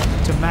spring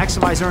to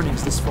maximize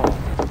earnings this fall.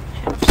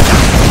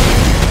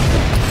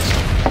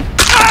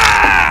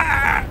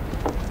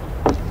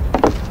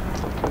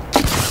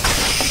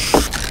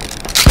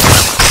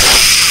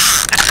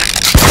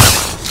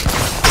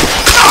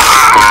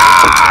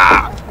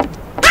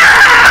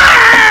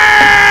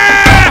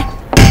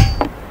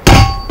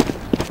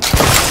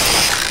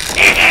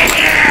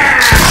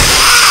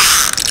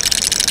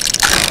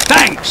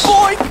 thanks.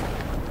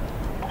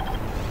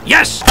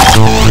 Yes.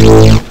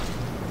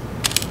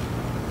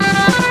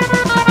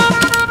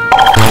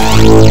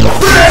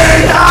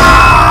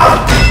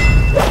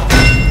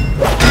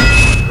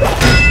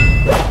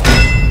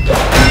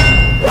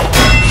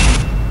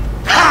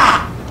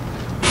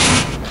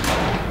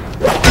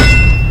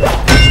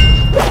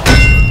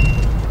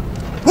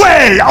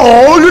 Well,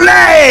 all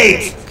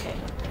late!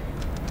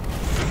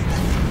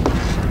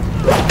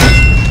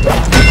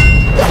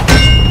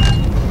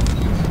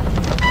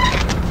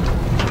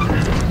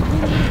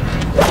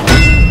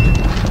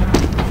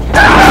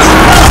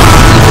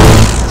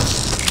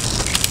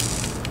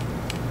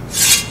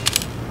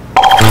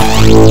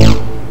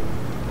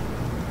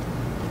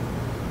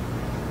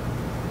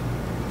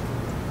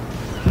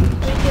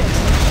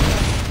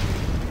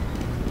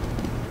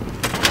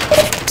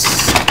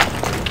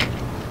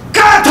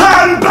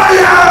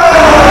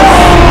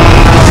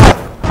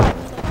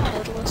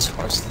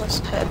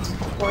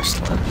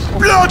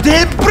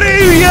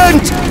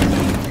 patient!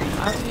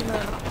 I'm the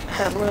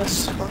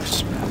headless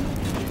horseman.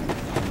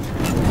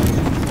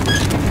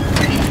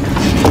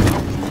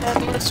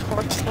 Headless,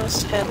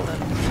 horseless, headless.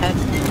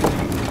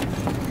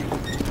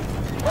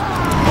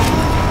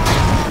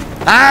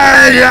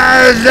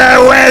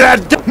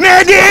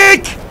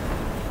 Medic!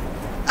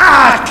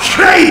 Ah,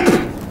 creep!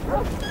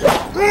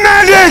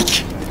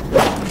 Medic!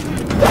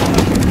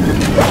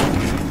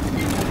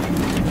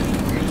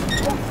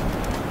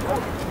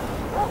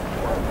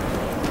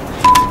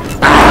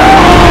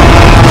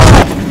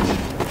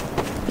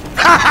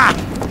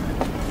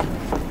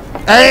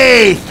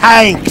 Hey,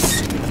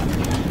 thanks!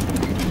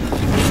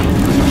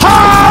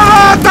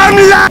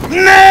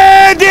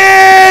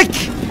 Medic!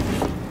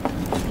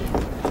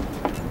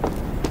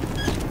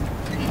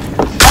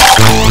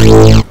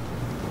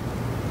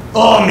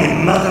 Oh, me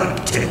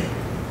mother too.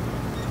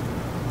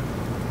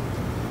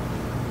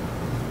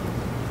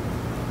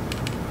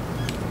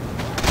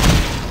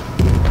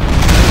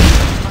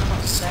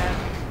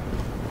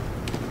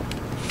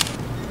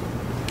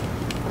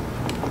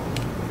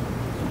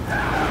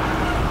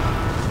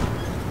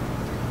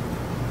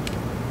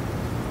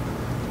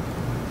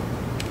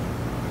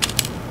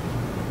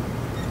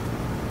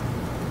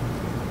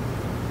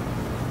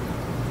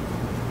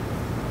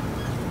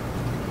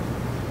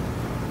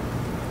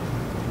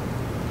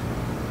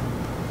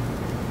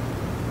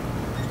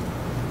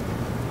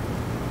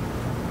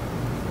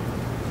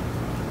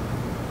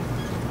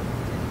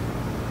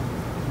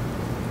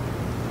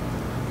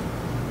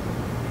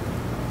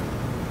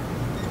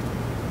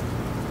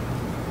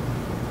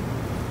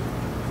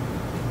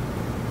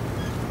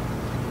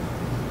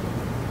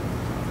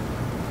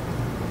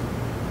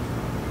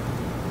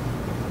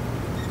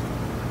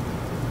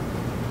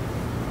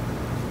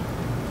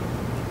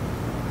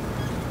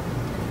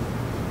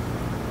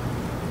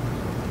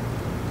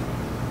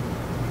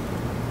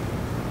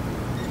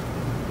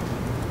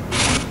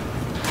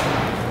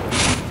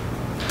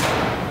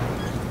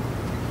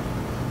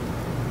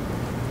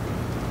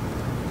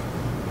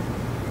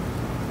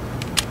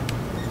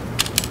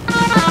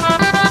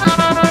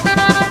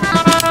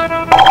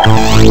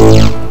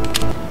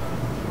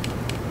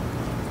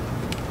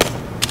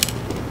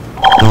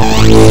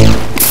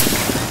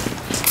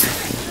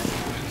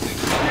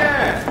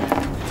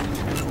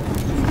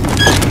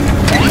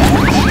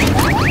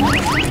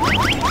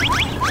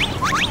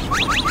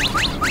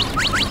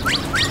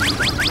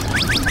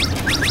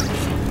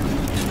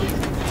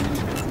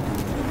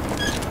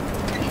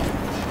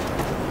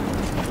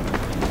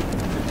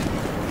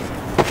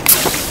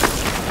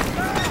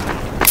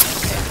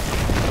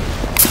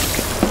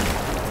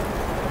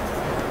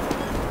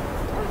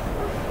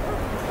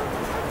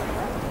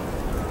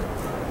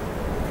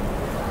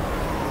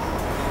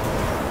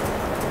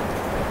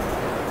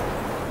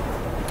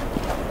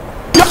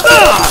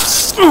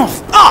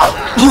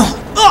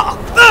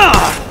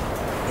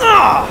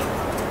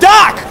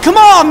 Doc, come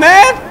on,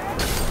 man!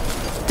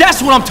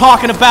 That's what I'm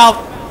talking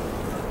about!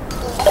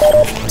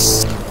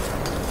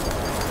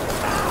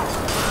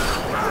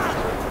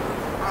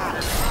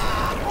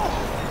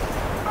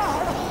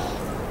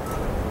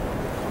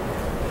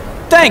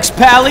 Thanks,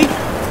 Pally!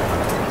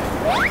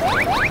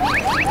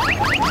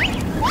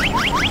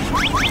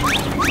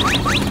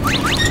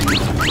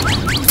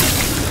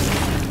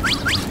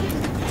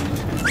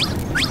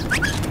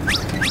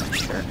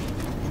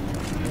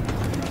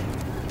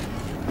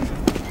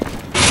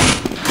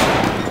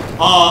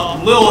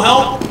 Little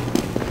help?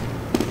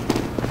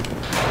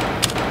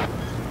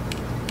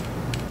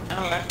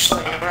 Oh,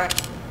 actually, you're right.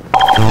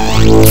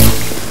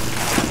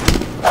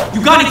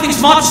 You got anything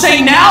smart to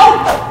say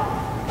now?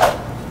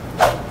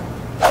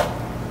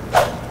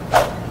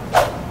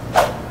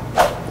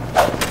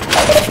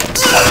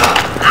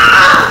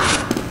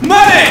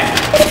 Medic!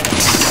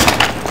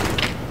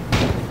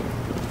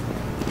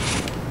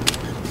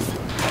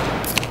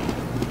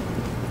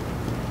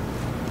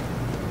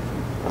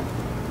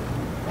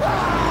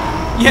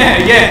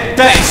 Yeah,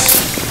 thanks!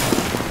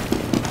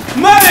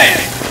 Medic!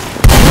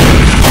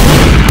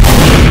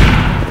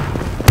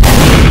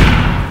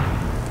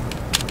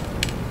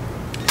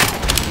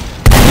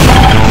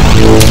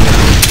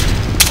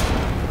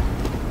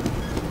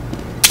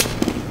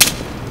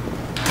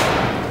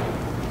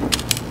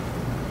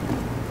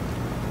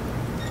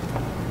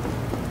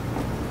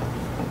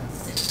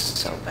 This is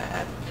so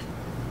bad.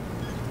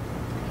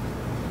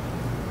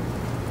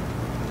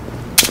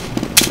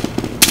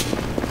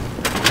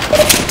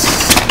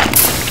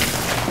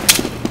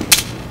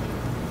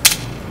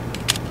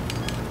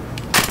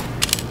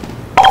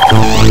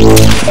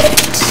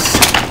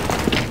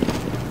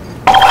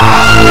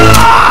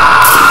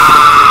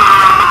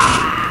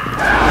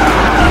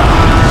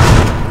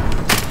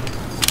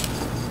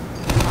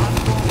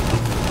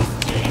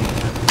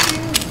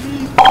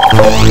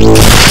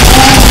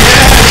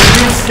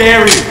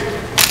 Scary.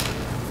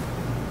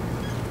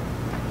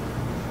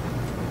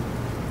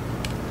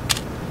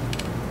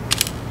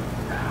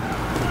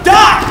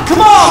 Doc,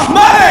 come on,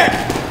 medic!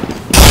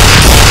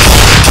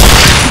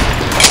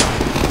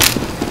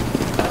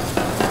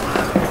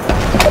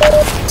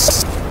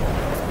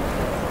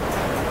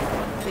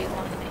 Feed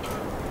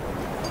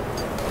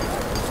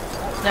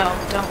No,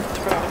 don't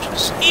throw.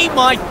 Just Eat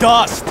my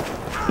dust!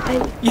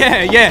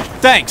 Yeah,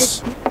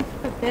 thanks.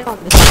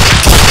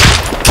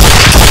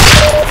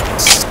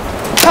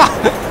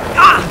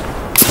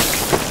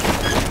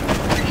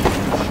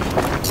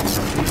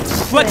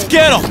 Let's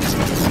get him!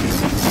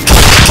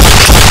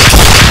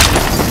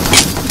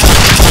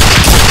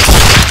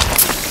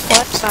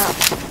 what's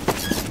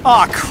up?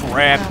 Aw,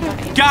 crap.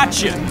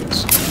 Gotcha!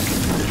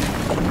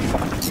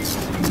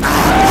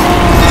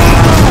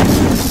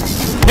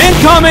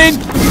 Incoming!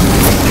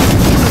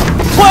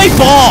 Play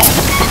ball!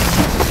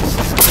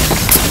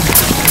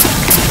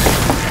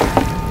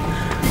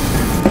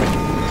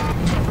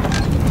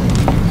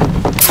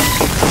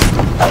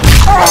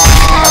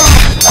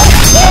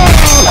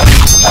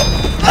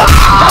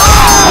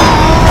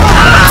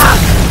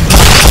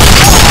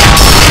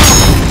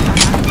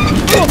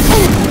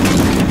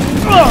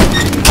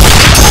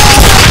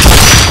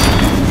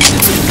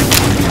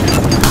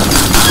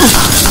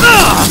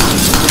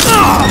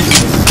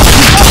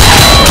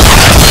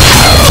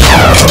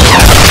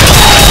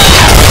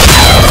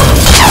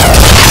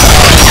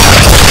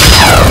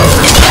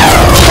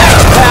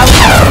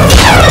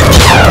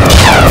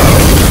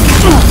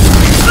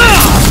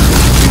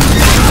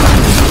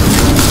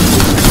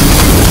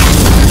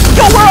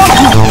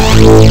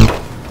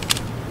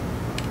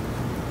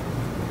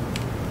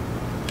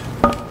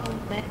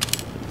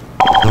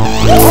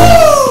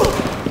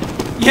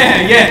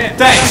 Yeah,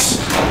 thanks.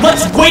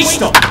 Let's waste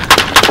them.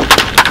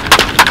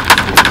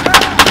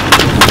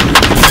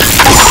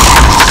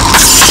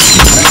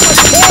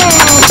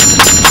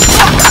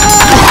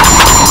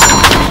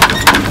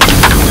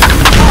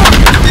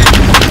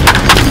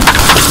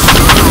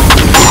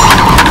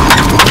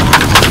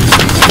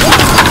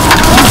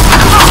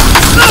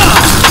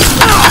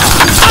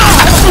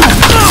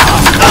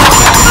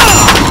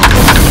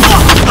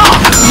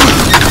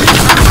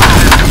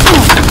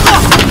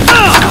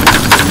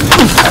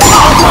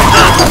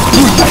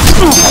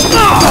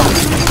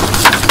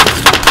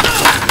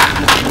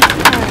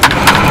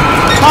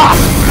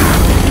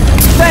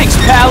 Thanks,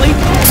 Pally.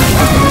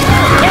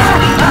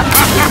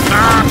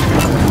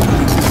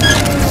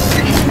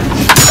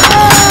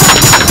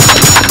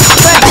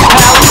 Thanks,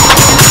 Pally.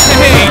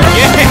 Hey,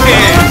 yeah.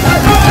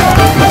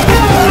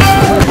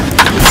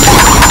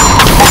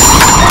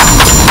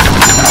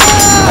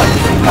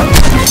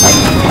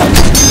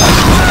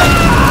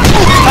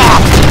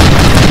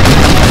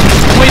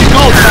 Way to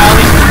go,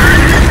 Pally.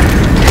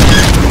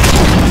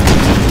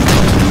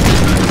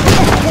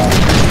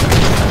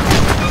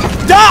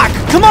 Doc,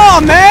 come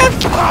on, man!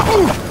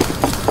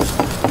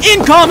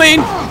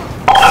 Incoming!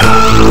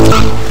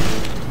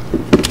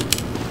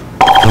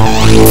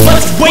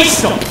 Let's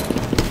waste them!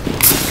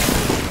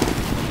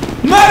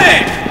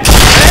 Medic!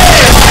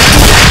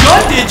 Hey,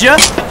 good, did ya?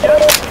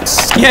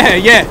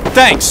 Yeah,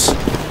 thanks.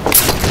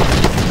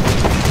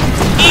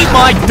 Eat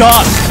my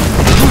dust!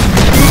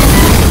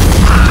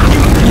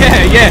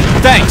 Yeah,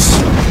 thanks.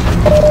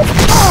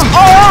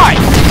 Alright!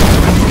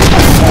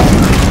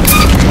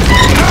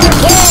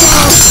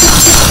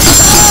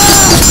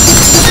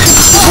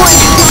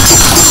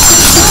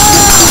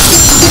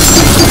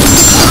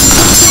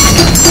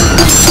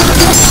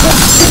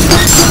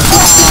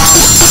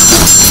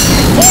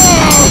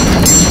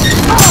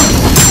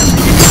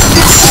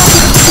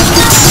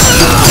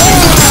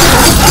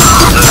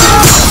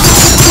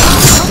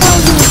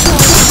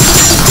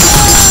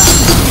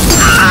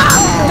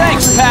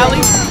 Thanks,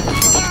 Pally.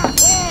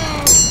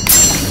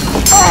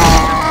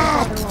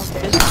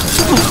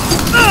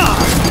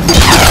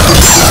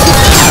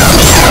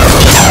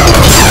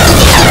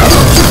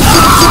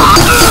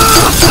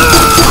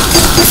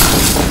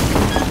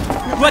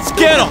 Let's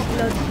get him!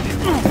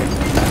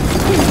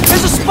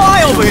 There's a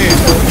spy over here!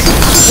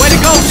 Way to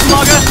go,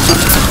 slugger!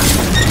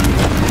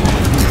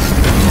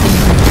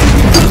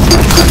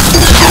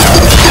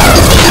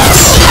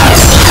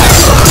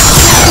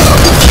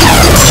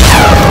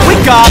 We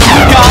got him!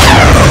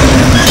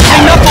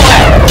 Hey,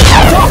 knucklehead!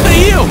 Talking to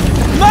you!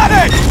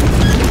 Medic!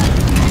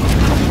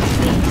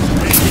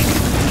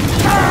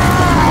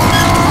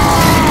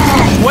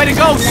 Way to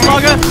go,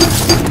 slugger!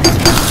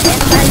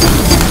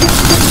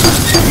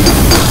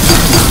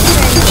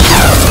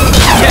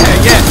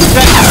 Yeah,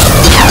 thanks.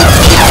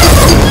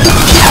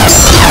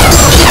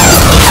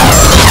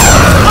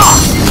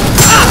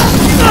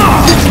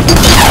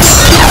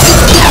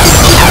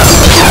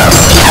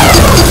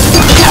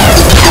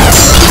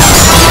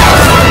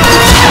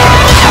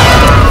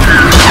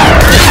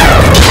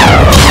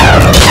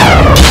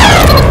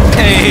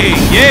 Hey,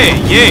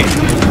 yeah.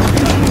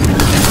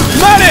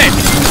 Medic!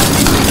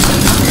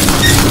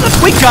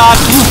 We got...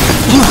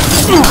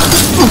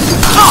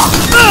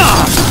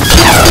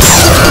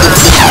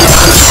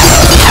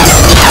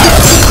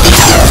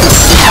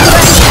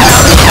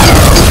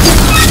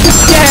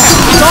 Yeah,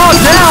 it's ours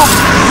now!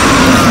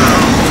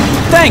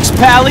 Thanks,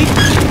 Pally!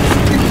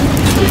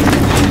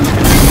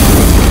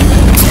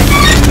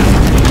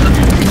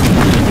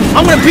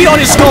 I'm gonna beat on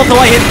his skull till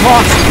I hit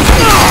pause.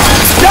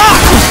 Stop!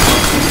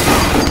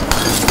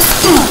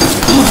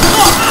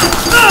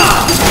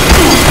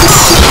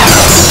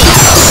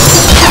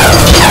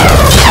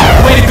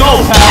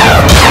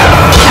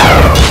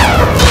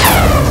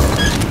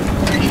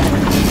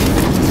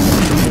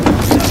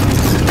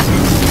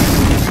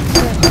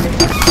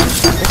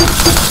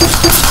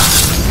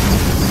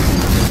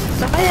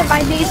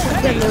 my niece is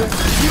gonna lose.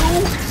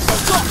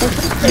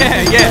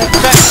 Yeah, yeah.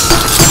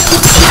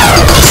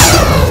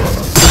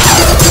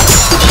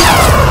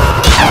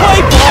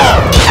 Play ball!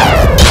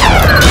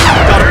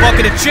 Got a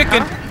bucket of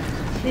chicken.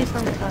 Please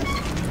don't touch.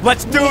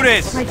 Let's do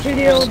this! My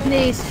 2-year-old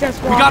niece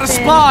just walked We got a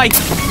spy!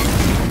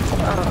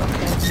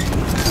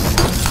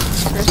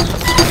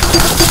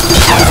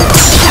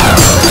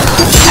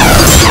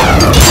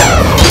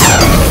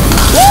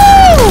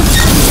 Woo!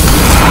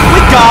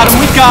 We got him,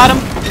 we got him!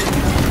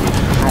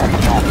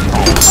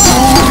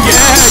 Ooh,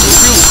 yeah, you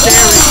feel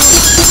scary.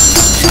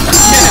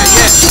 Yeah,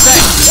 yeah,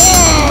 thanks.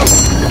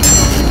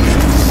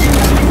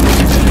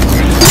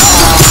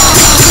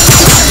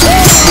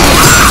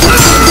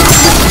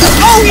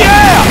 Oh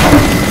yeah!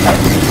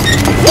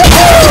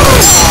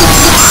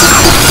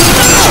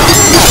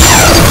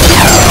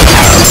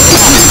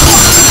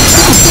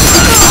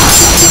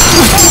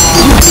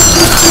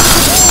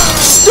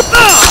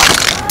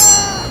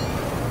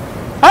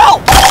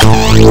 Help!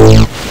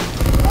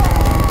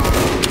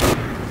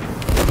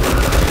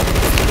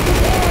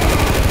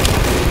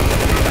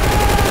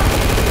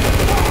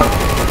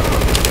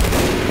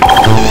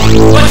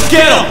 Let's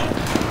get him!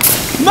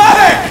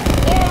 Medic!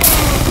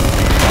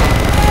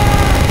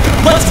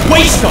 Let's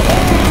waste him!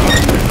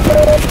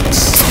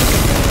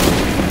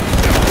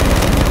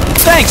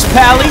 Thanks,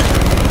 Pally!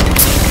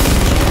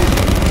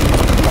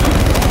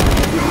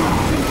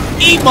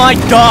 Eat my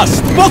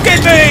dust! Look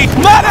at me!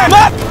 Medic!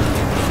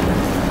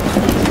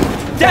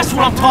 That's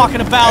what I'm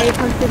talking about!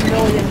 800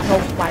 million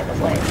hope, by the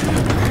way.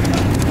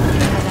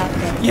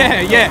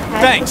 Yeah, yeah,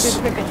 thanks.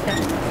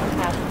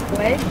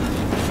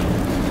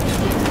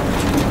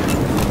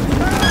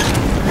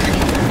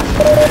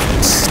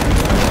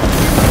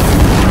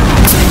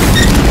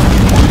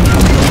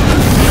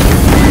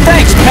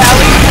 Thanks,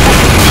 Pally!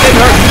 It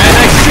hurt, man.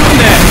 Nice shooting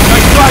there.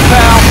 Nice try,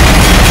 pal.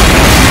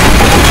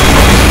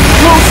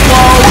 Too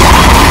slow.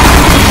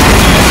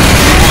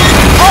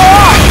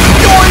 Alright!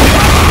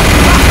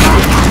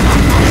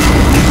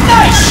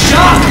 Nice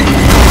shot!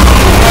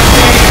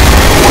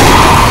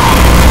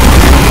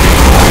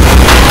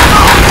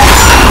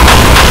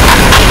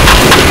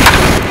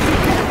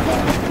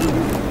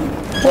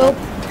 Well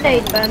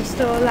played, but I'm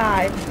still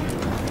alive.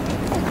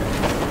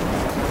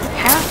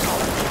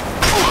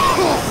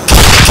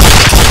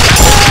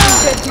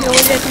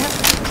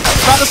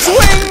 Try to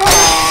swing!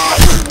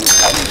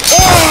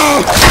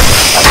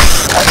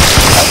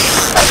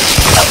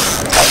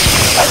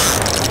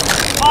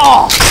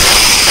 Oh!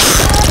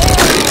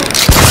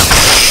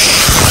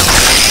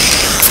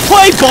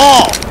 Play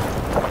ball!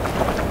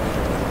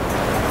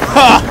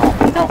 Ha!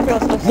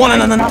 One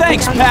and then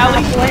thanks,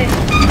 Pally!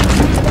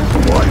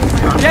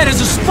 Yeah,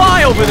 there's a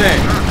spy over there!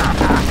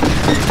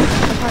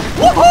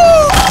 Woohoo!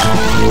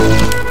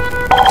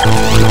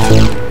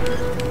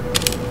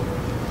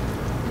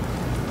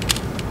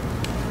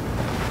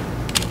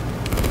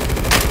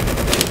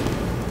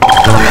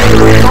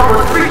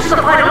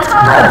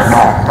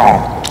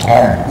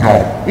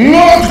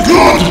 Not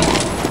good!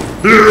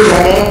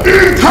 Hero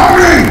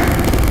incoming!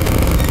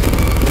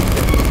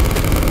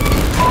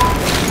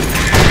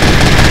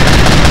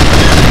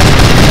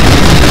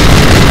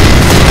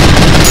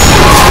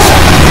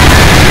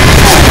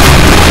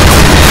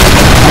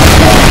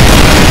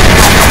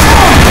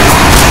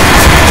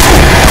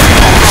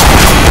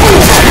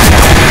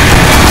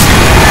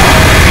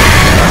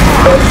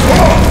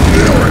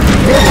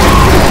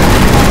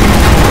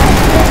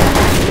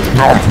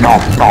 No.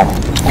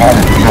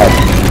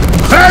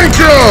 Thank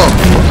you!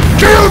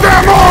 Kill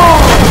them all!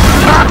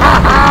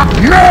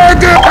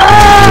 Murder!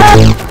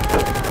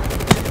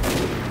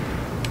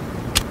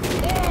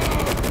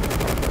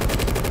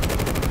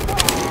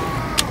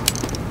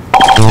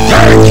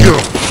 Thank you!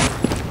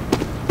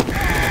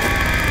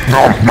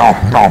 No.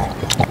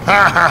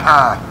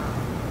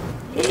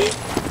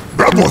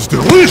 That was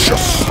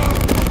delicious!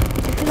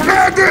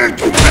 Medic!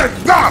 Get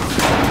done!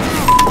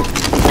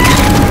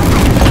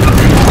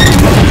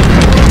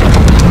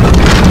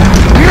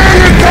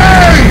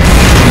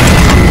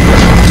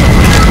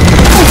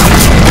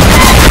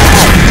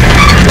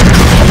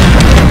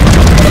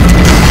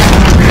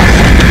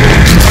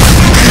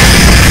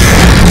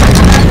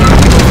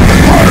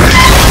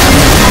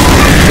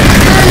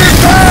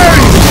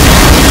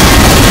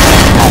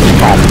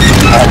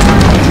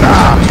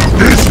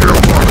 This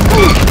will work.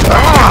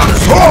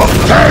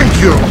 Thank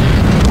you.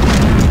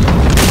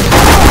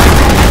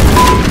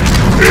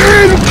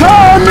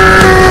 Incoming!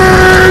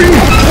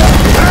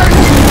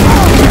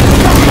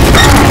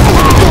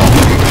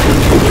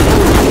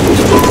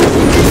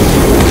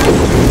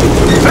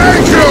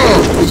 Thank you.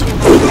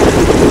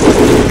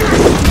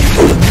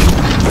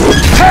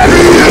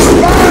 Heavy is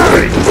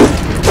mine.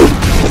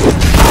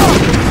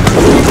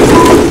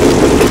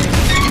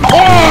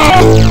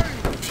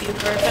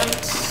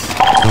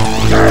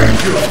 Thank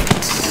you.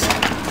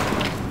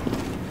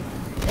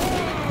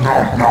 No.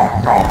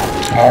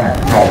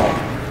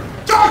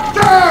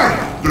 Doctor!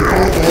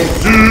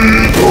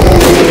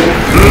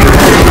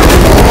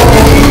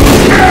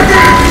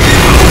 Medic!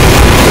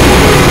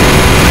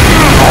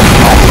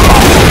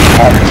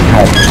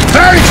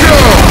 Thank you!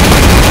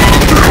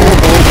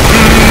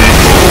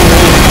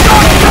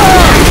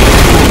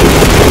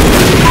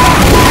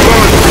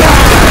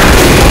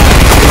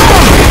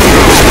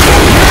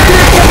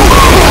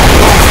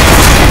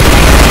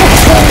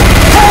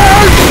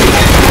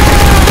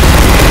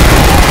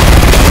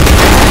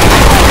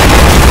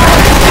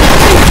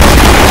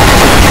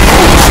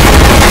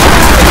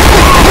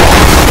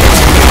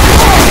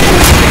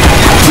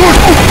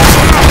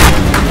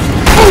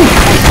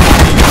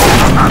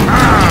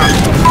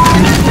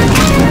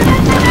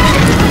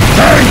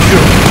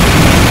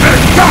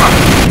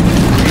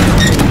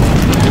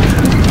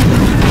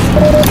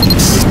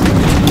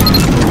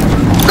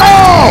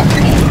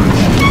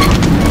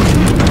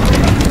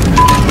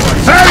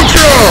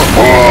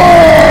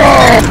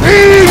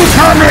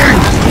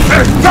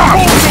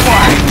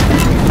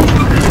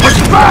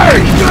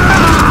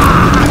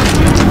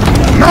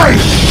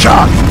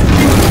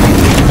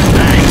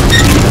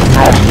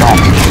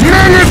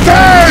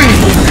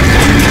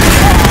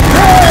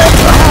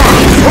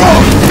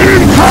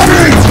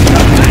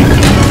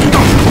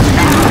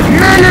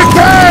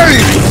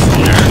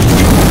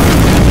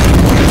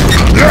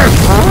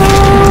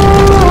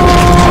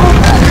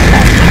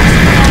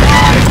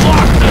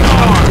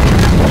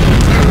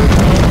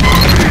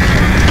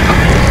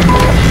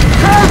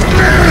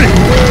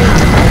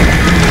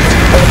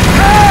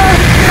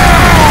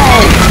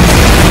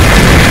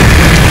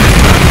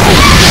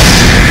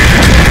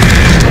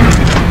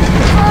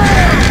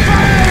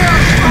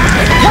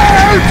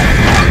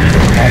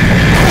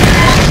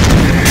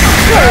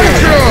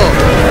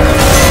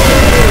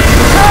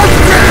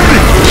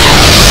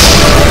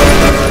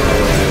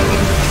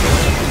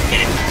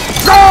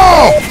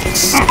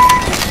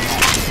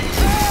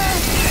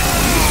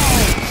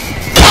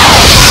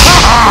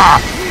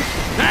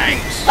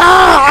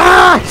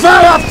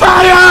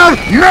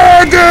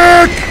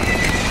 Medic!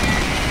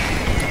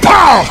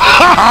 Pow!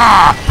 Ha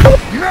ha!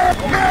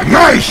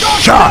 Nice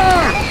shot!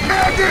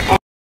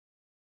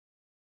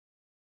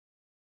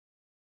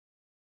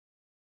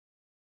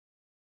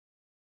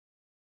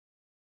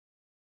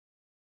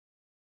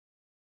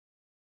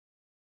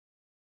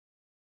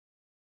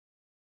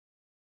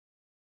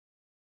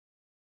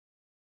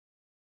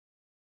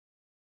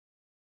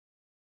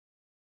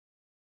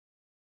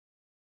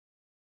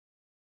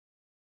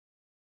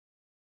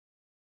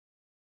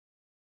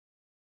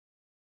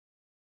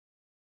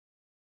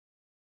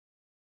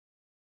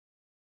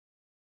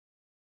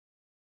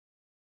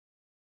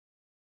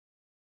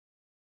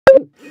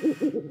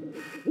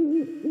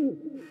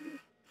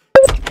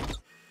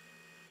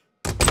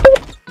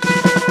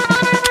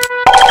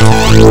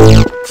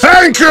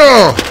 Thank you!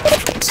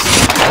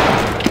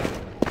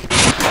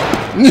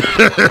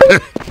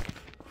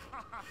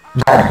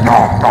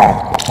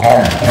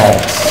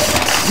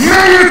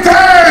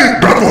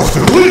 Militate! That was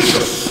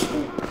delicious!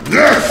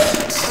 Yes!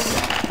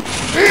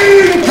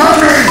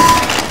 Incoming!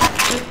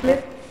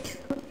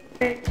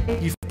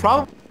 You've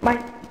probably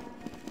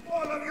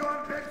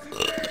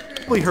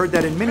heard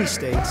that in many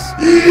states,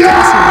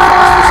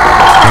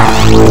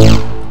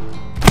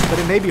 but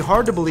it may be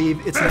hard to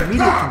believe it's an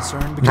immediate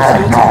concern because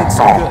yields have been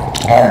so good.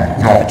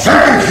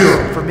 Thank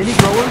you! For many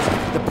growers,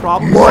 the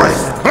problem is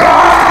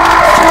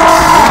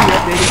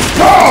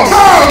balance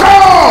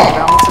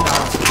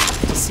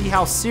analysis to see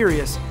how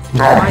serious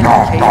declining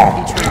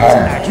KMP trends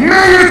actually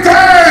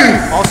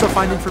are. Also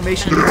find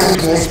information to use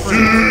this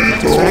spring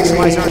to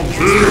maximize our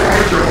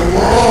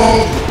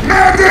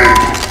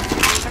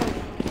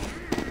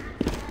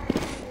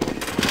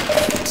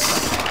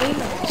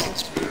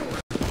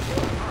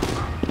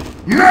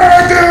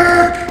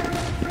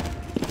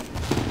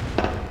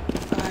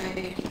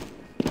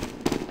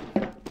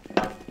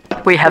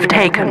We have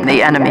taken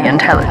the enemy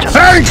intelligence.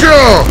 Thank you!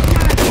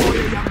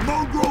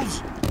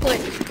 Like,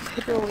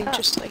 literally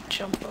just like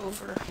jump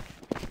over.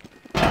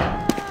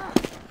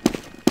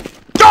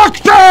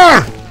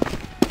 Doctor!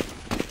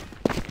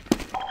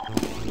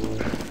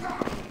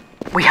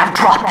 We have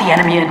dropped the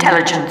enemy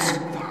intelligence.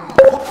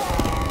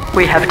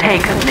 We have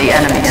taken the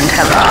enemy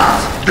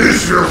intelligence.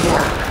 This your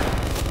work.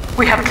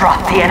 We have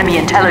dropped the enemy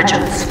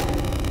intelligence.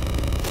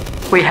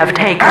 We have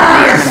taken the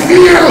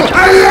enemy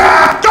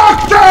intelligence.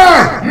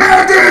 Doctor!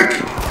 Medic!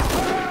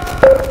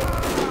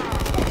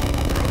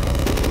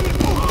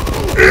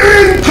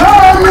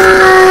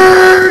 Incoming!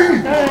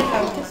 No,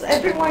 just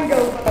everyone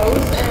go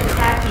pose and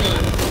attack me.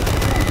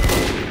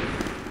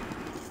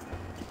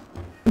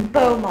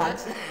 Beaumont.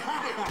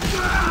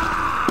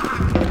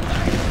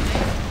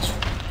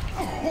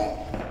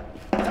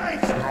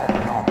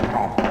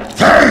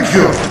 Thank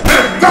you!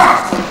 Doc!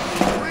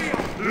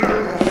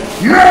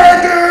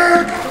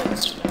 Medic!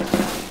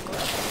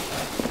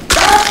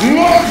 That's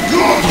not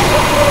good!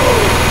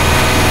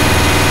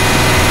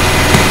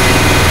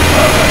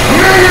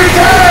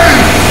 Military!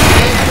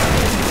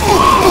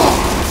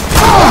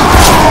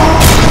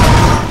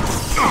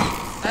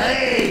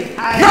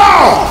 No!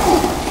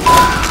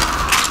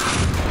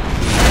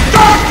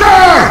 Doctor!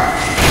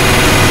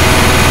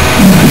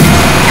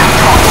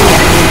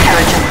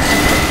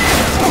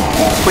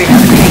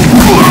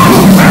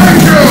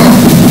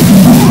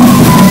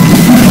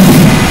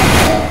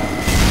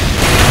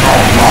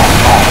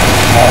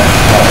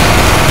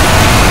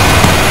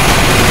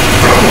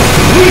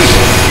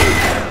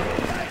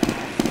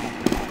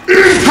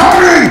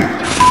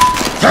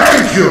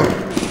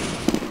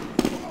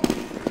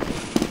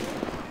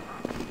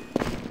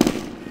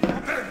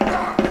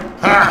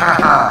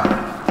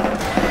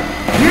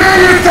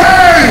 Many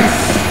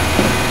thanks!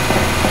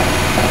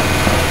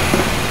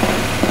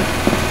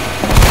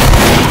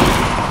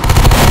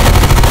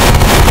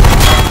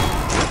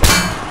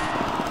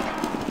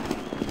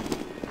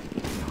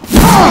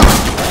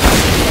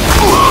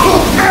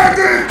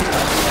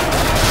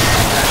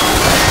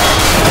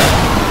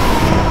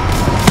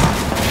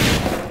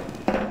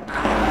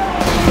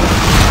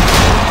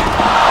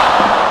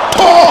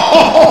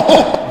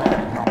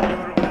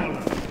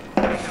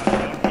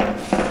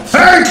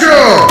 Thank you!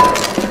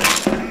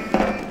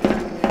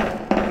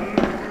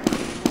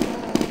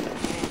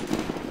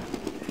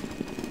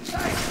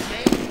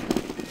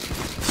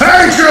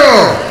 Thank you!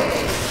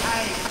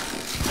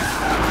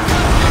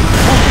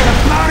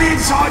 Bloody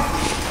inside!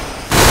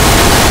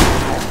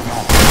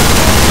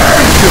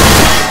 Thank you!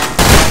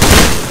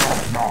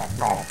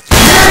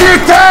 Many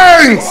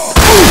thanks!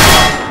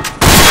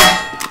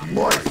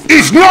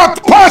 It's not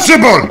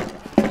possible!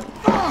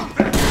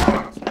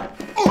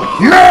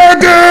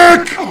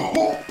 Medic!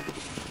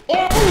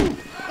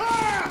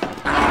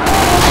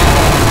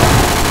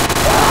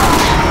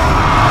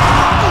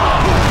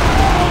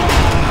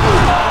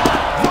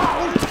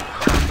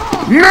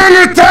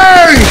 Many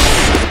thanks!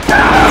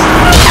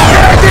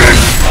 Medic!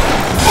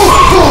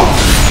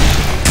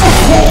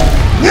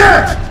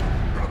 Нет!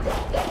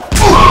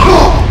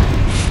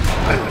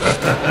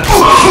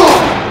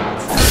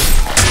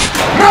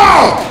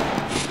 Now!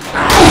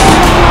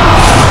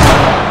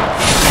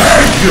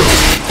 Thank you!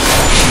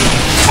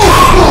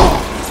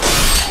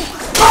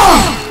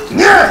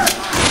 Нет!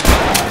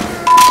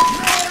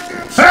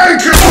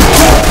 Thank you!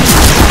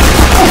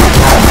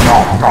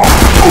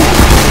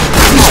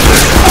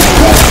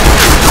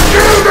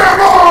 Kill them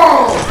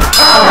all!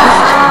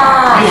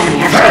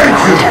 Thank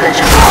you!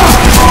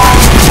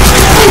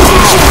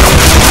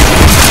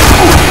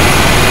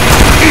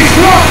 It's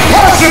not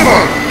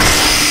possible!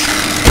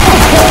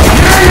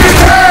 Many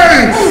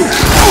thanks!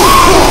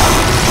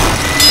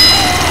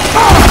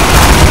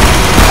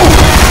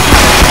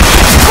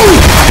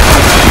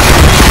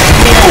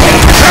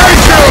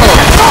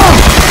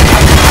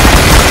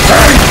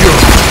 Thank you! Thank you!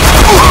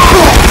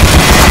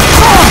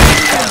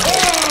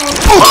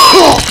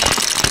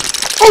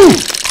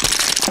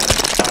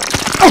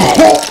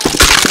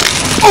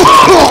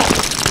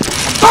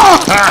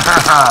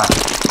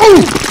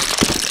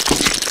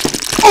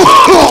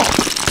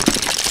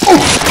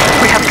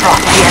 We have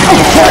dropped the enemy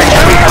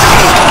intelligence. We have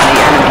taken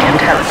the enemy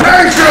intelligence.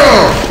 Thank you!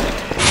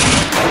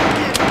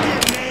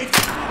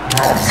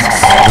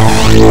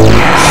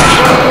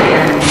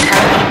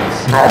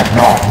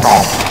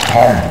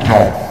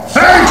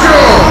 Thank you!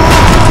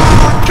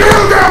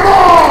 Kill them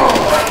all!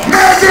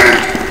 Magic!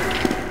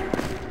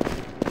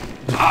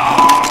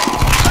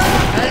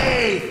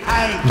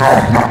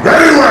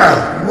 Very well!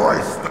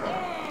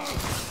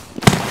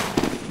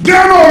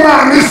 Demo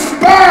man is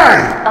spy!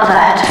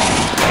 Alert.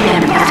 The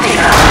enemy has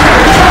taken our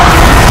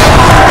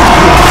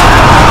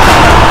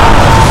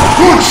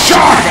Good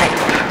shot!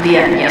 The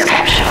enemy has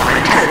captured our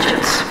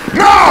intelligence.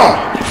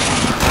 Now!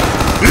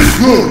 It's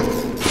good!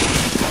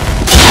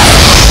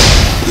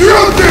 You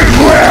did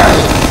well!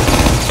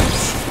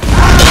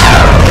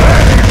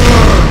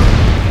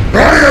 I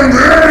am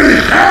very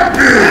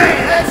happy! Hey,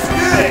 that's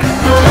good!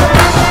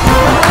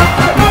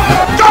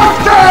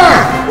 Doctor!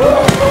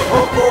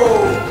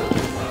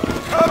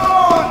 Come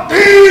on!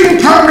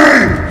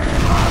 Incoming!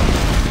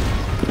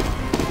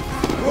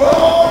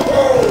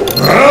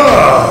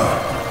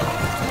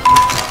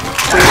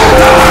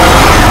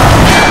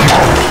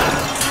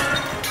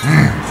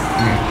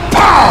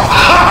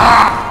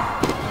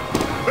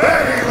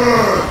 Very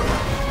good!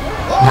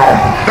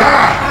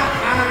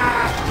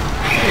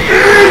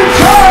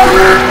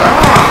 Incoming!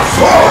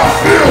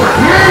 Fulfill!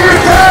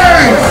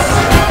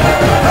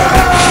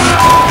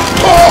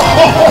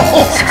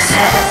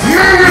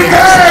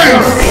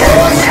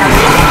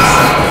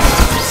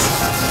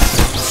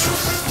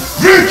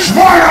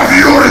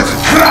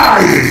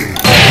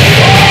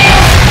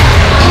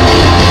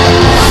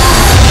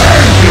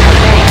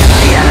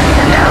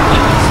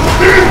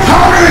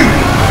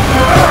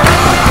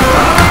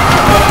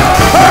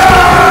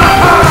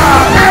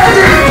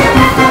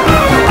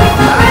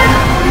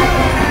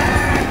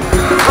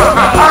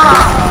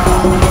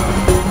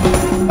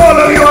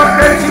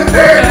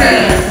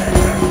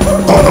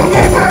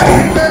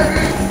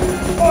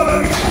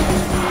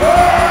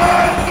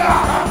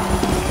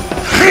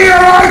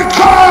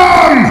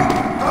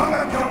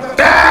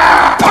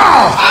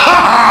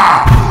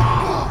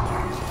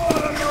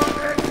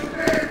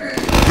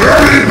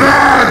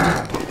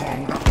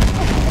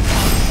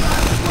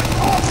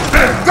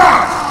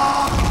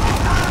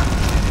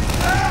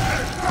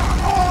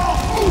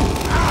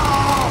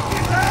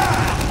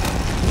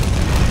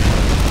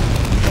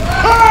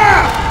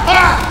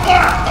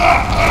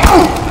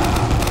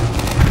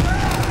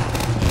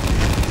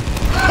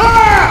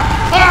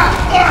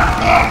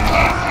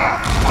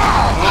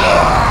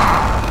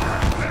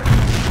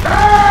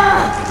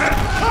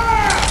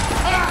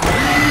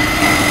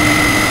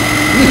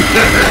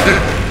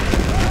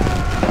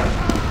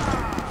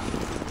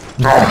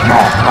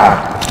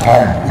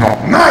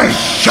 Nice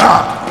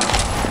shot!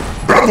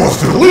 That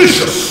was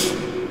delicious!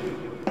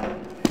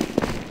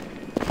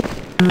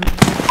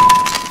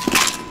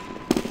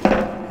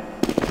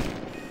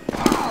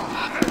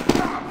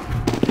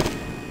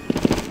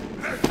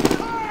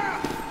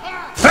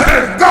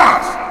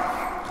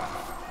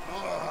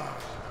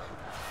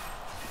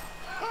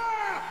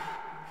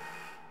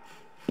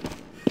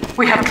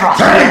 We have dropped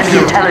the enemy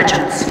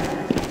intelligence.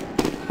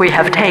 We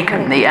have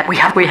taken the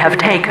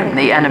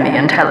enemy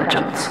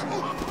intelligence.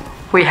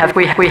 We have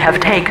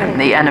taken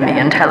the enemy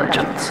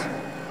intelligence.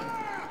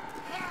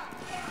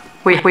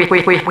 We have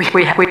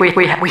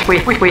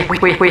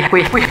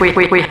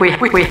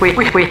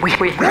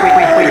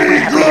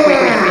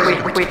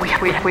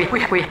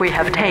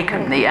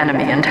taken the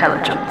enemy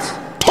intelligence.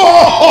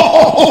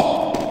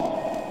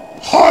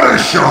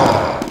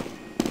 Horisha!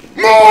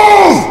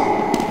 Move!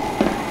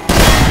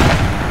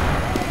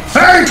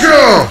 Thank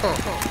you!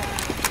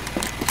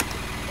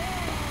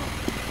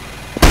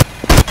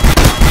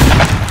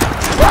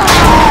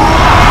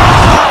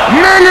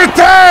 Many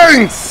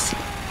thanks!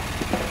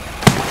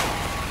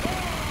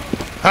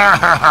 Ha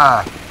ha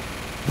ha!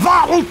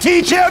 That'll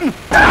teach him!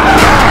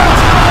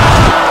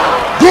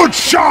 Good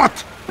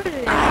shot!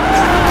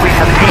 We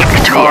have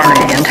taken the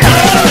enemy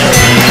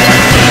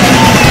intelligence.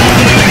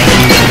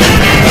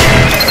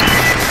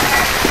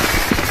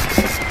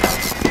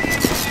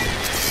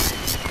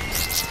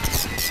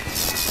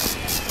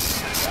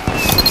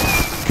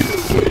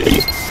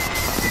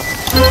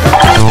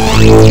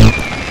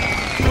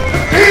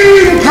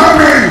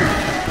 Incoming!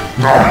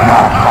 No.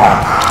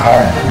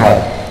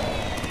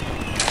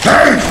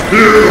 Thanks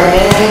to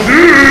all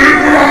the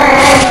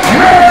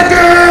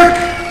medic!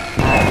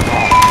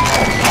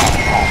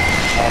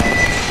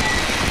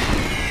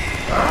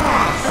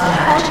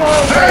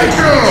 Thank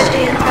you!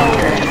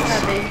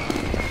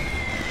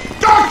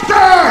 Doctor! I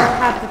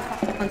have the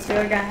top one, so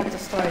you're gonna have to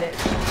start it.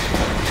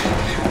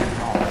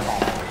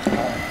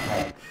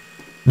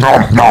 No.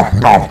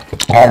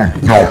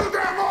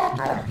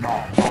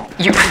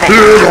 You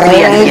failed. The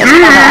enemy is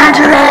bad. The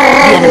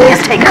enemy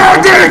has taken our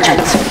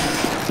intelligence.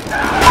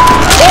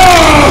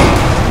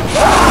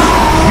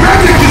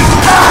 Magic is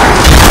fine!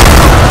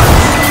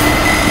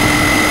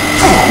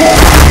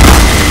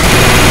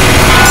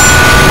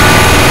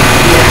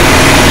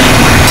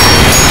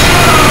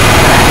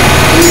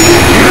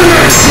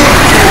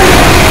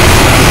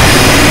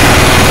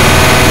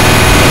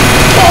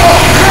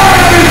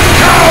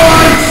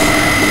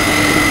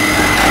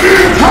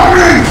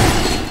 Incoming!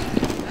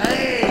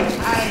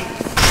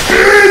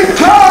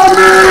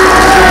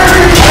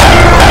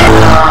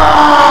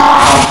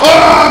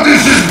 Oh,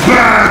 this is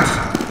bad!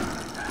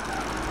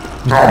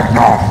 No.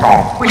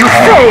 You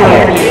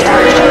failed.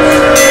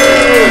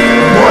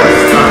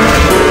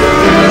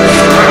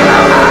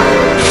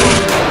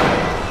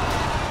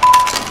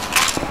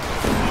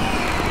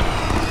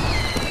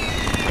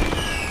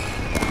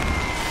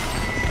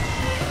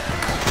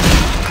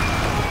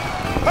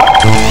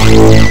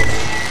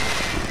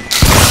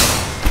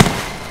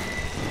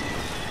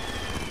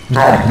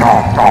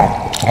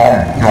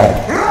 No.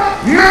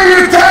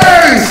 Many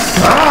thanks!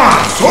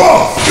 So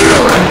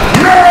feeling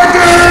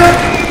medic!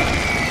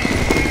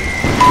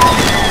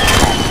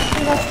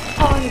 That's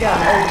Tonga.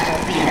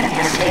 The enemy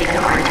has taken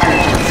our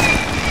intelligence.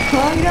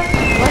 Tonga?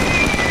 What?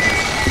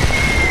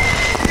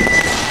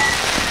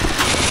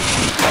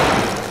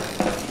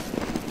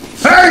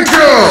 Thank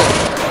you!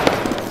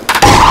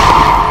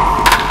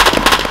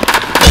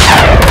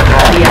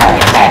 The enemy has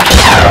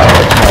taken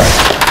our intelligence.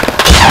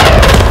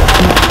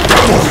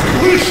 That was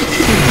delicious!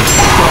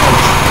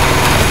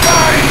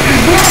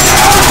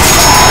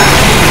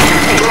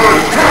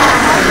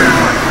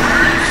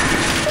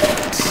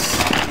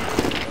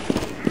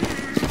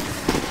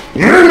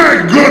 You're my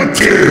good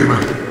team!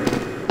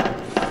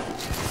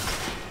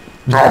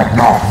 No.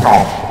 So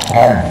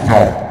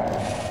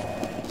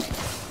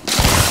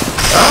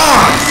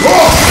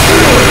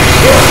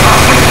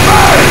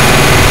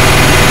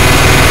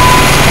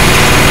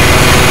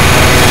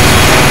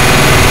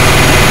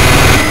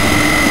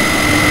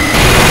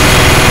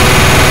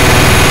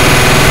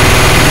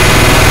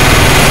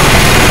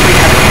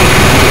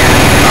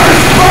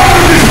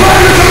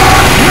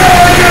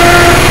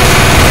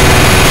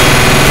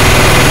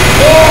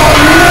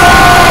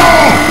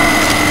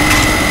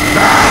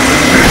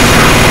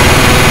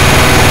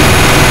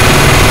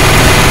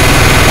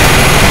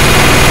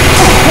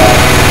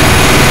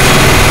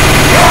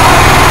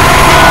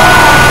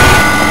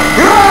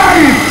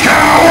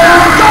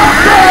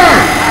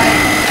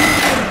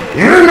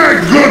you're my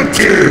good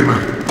team!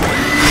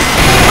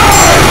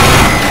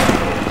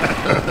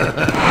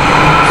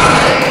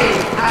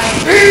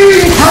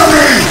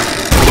 Incoming!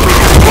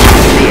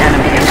 The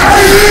enemy is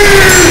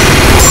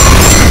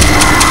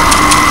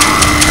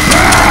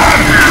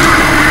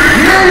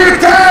Many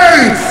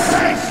thanks!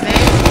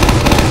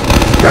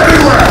 Very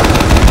well!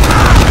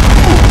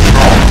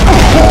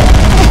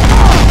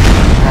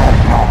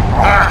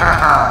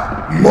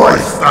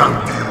 Moist and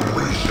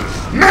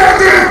delicious!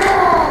 Medic!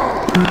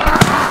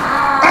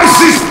 I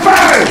see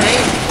spy!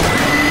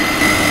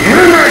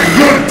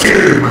 good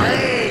team!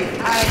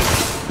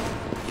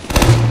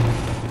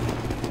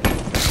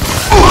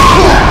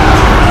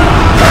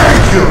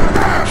 Thank you!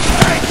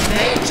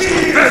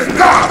 Let's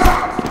go!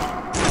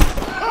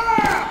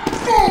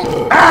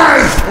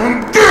 Eyes on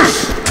this!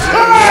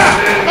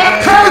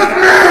 Help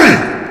me!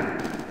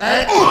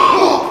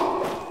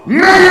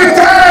 Many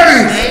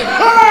times!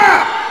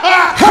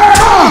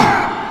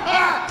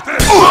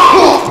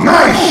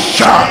 Nice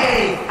shot!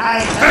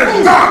 Let's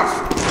go!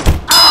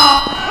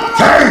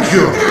 Thank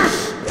you!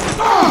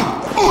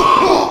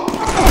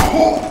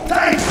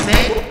 Thanks,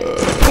 mate!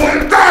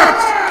 With that!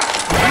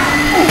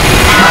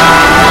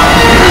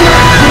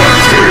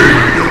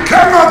 You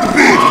cannot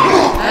beat!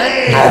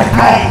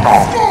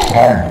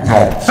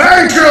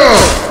 Thank you!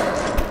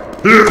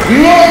 It's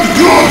not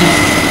good!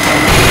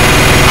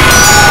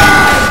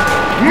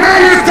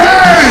 Many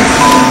times!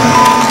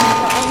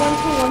 I want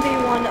to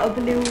 1v1 a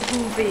blue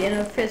movie in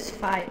a fist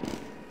fight.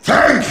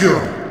 Thank you!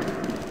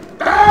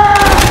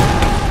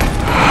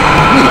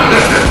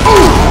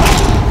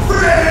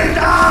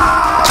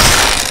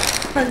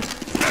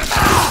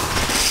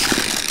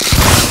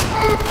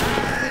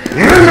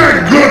 We're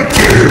a good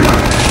team!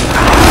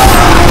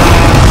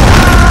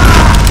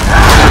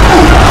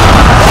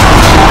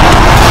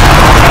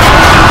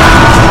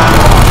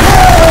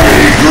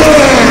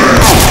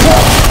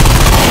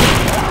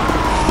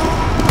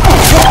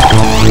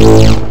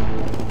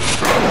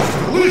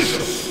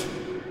 Delicious!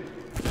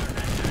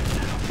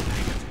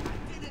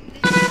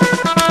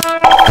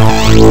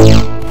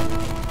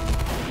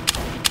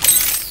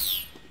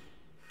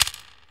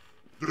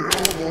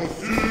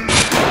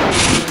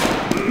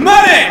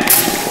 Medic!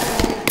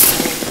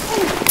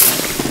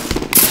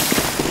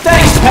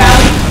 Thanks, pal!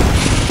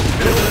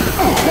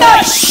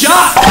 Nice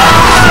shot!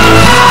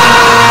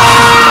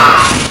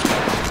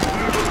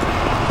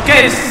 Okay,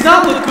 this does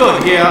not look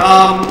good here.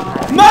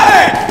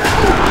 Medic!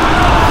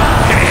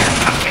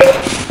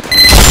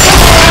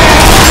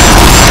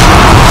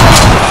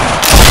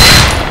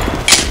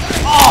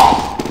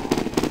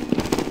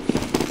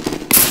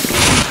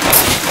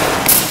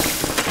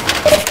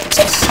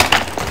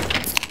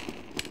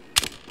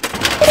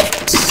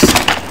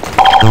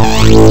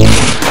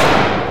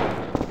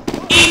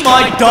 Eat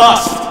my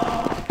dust!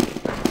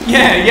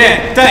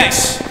 Yeah,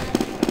 thanks.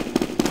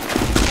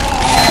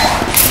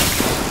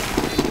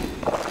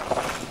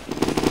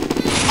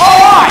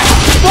 Alright!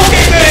 Look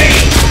at me!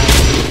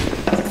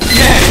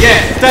 Yeah,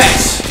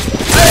 thanks.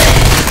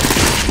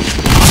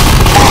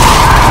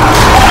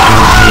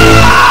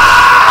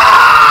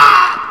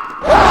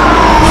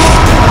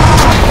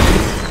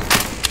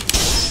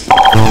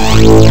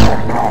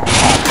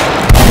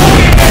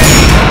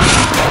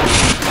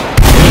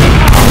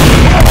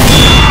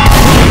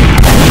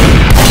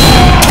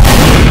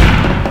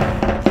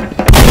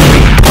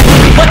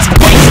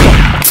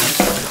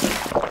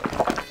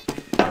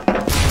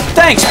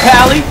 Thanks,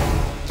 Pally!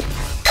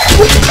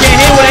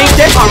 Can't hear what ain't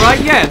there?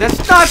 Alright, yeah,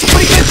 that's a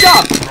pretty good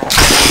job.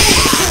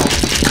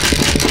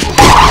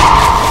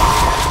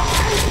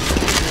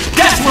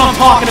 That's what I'm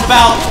talking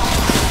about!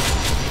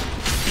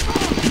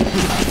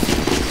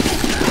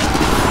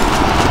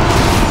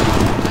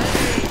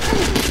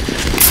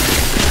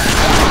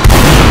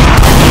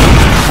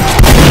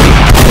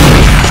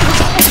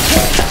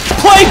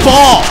 Play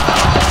ball!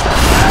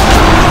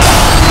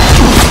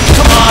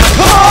 Come on!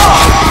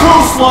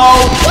 Move slow!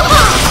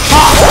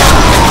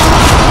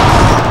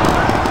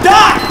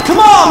 Doc! Come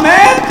on,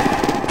 man!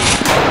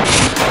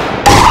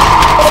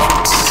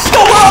 Yo,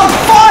 we're on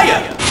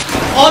fire!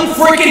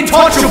 Unfreaking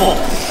touchable!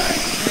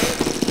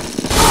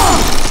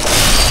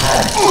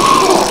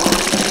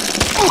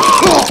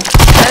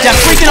 That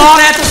freaking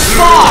hard at the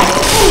spot!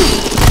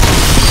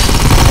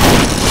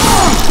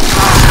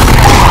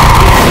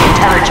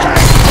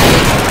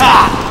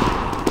 Ah!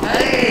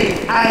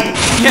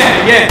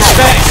 Yeah,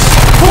 thanks!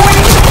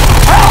 Point!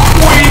 Help,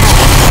 point!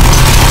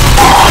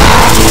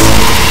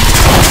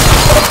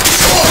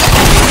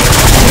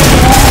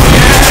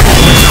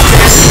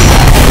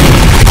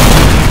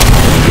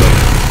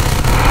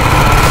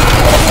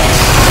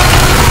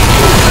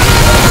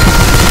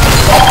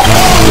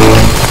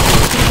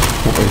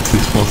 What is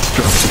this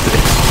monstrosity?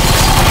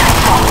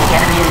 The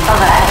enemy is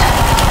alert.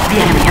 The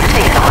enemy has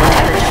taken our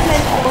intelligence.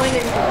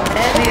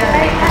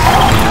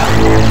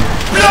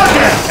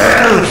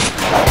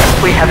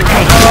 We have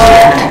taken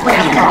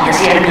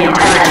the enemy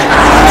intelligence.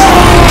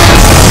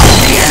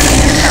 The enemy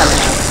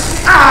intelligence.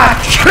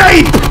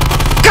 Creep!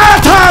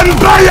 Cotton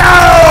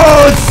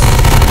bios!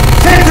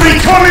 Sentry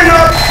coming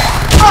up!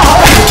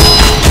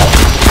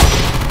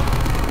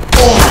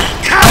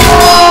 Come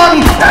on!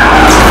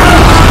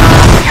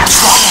 We have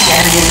lost the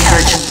enemy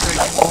intelligence.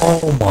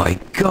 Oh my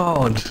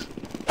god!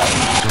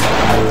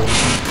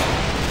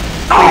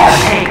 We have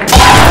taken.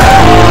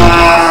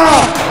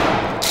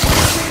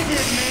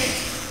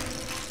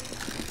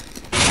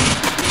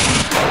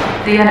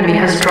 The enemy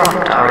has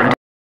dropped our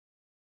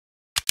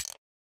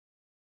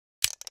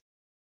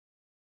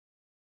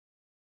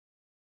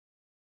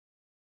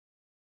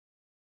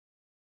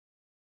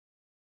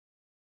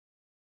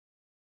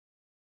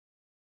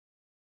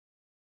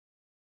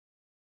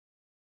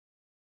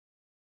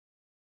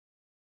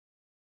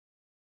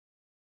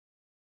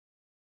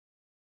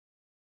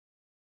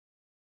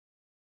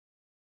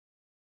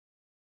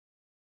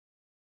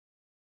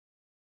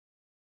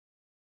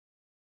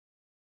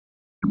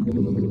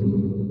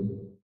Bye.